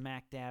I'm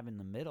smack dab in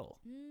the middle.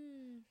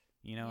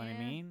 You know what I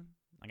mean?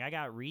 Like I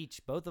got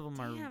reach. Both of them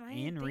are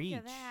in reach.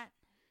 Of that.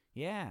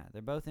 Yeah,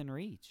 they're both in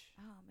reach.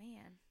 Oh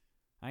man.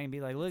 I can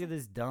be like, look at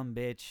this dumb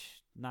bitch.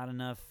 Not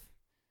enough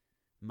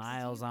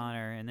miles on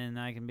her, and then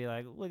I can be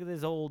like, look at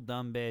this old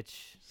dumb bitch.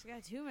 She's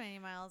got too many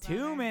miles.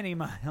 Too many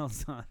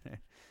miles on her.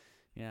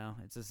 You know,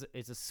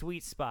 it's a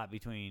sweet spot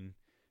between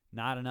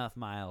not enough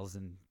miles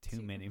and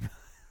too many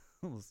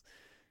miles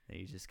that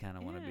you just kind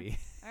of want to be.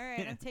 All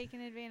right, I'm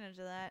taking advantage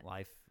of that.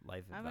 Life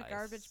advice. I'm a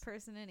garbage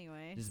person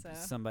anyway.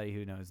 Just somebody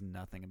who knows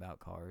nothing about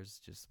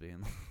cars, just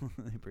being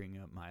bringing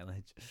up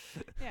mileage.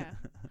 Yeah.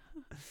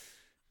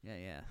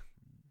 Yeah.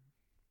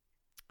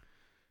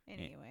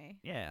 Anyway.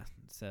 Yeah.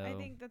 So I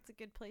think that's a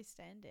good place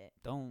to end it.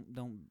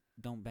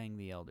 Don't bang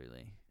the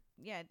elderly.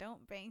 Yeah,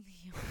 don't bang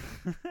the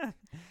elderly.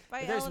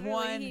 By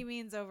elderly, he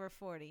means over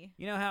 40.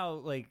 You know how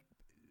like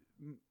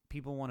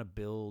people want to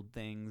build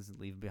things and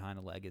leave behind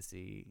a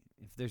legacy,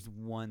 if there's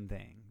one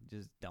thing,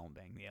 just don't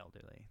bang the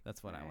elderly.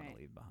 That's what I want to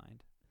leave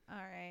behind. All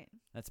right.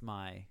 That's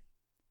my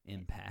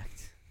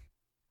impact.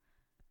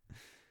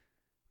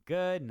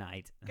 Good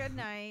night. Good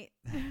night.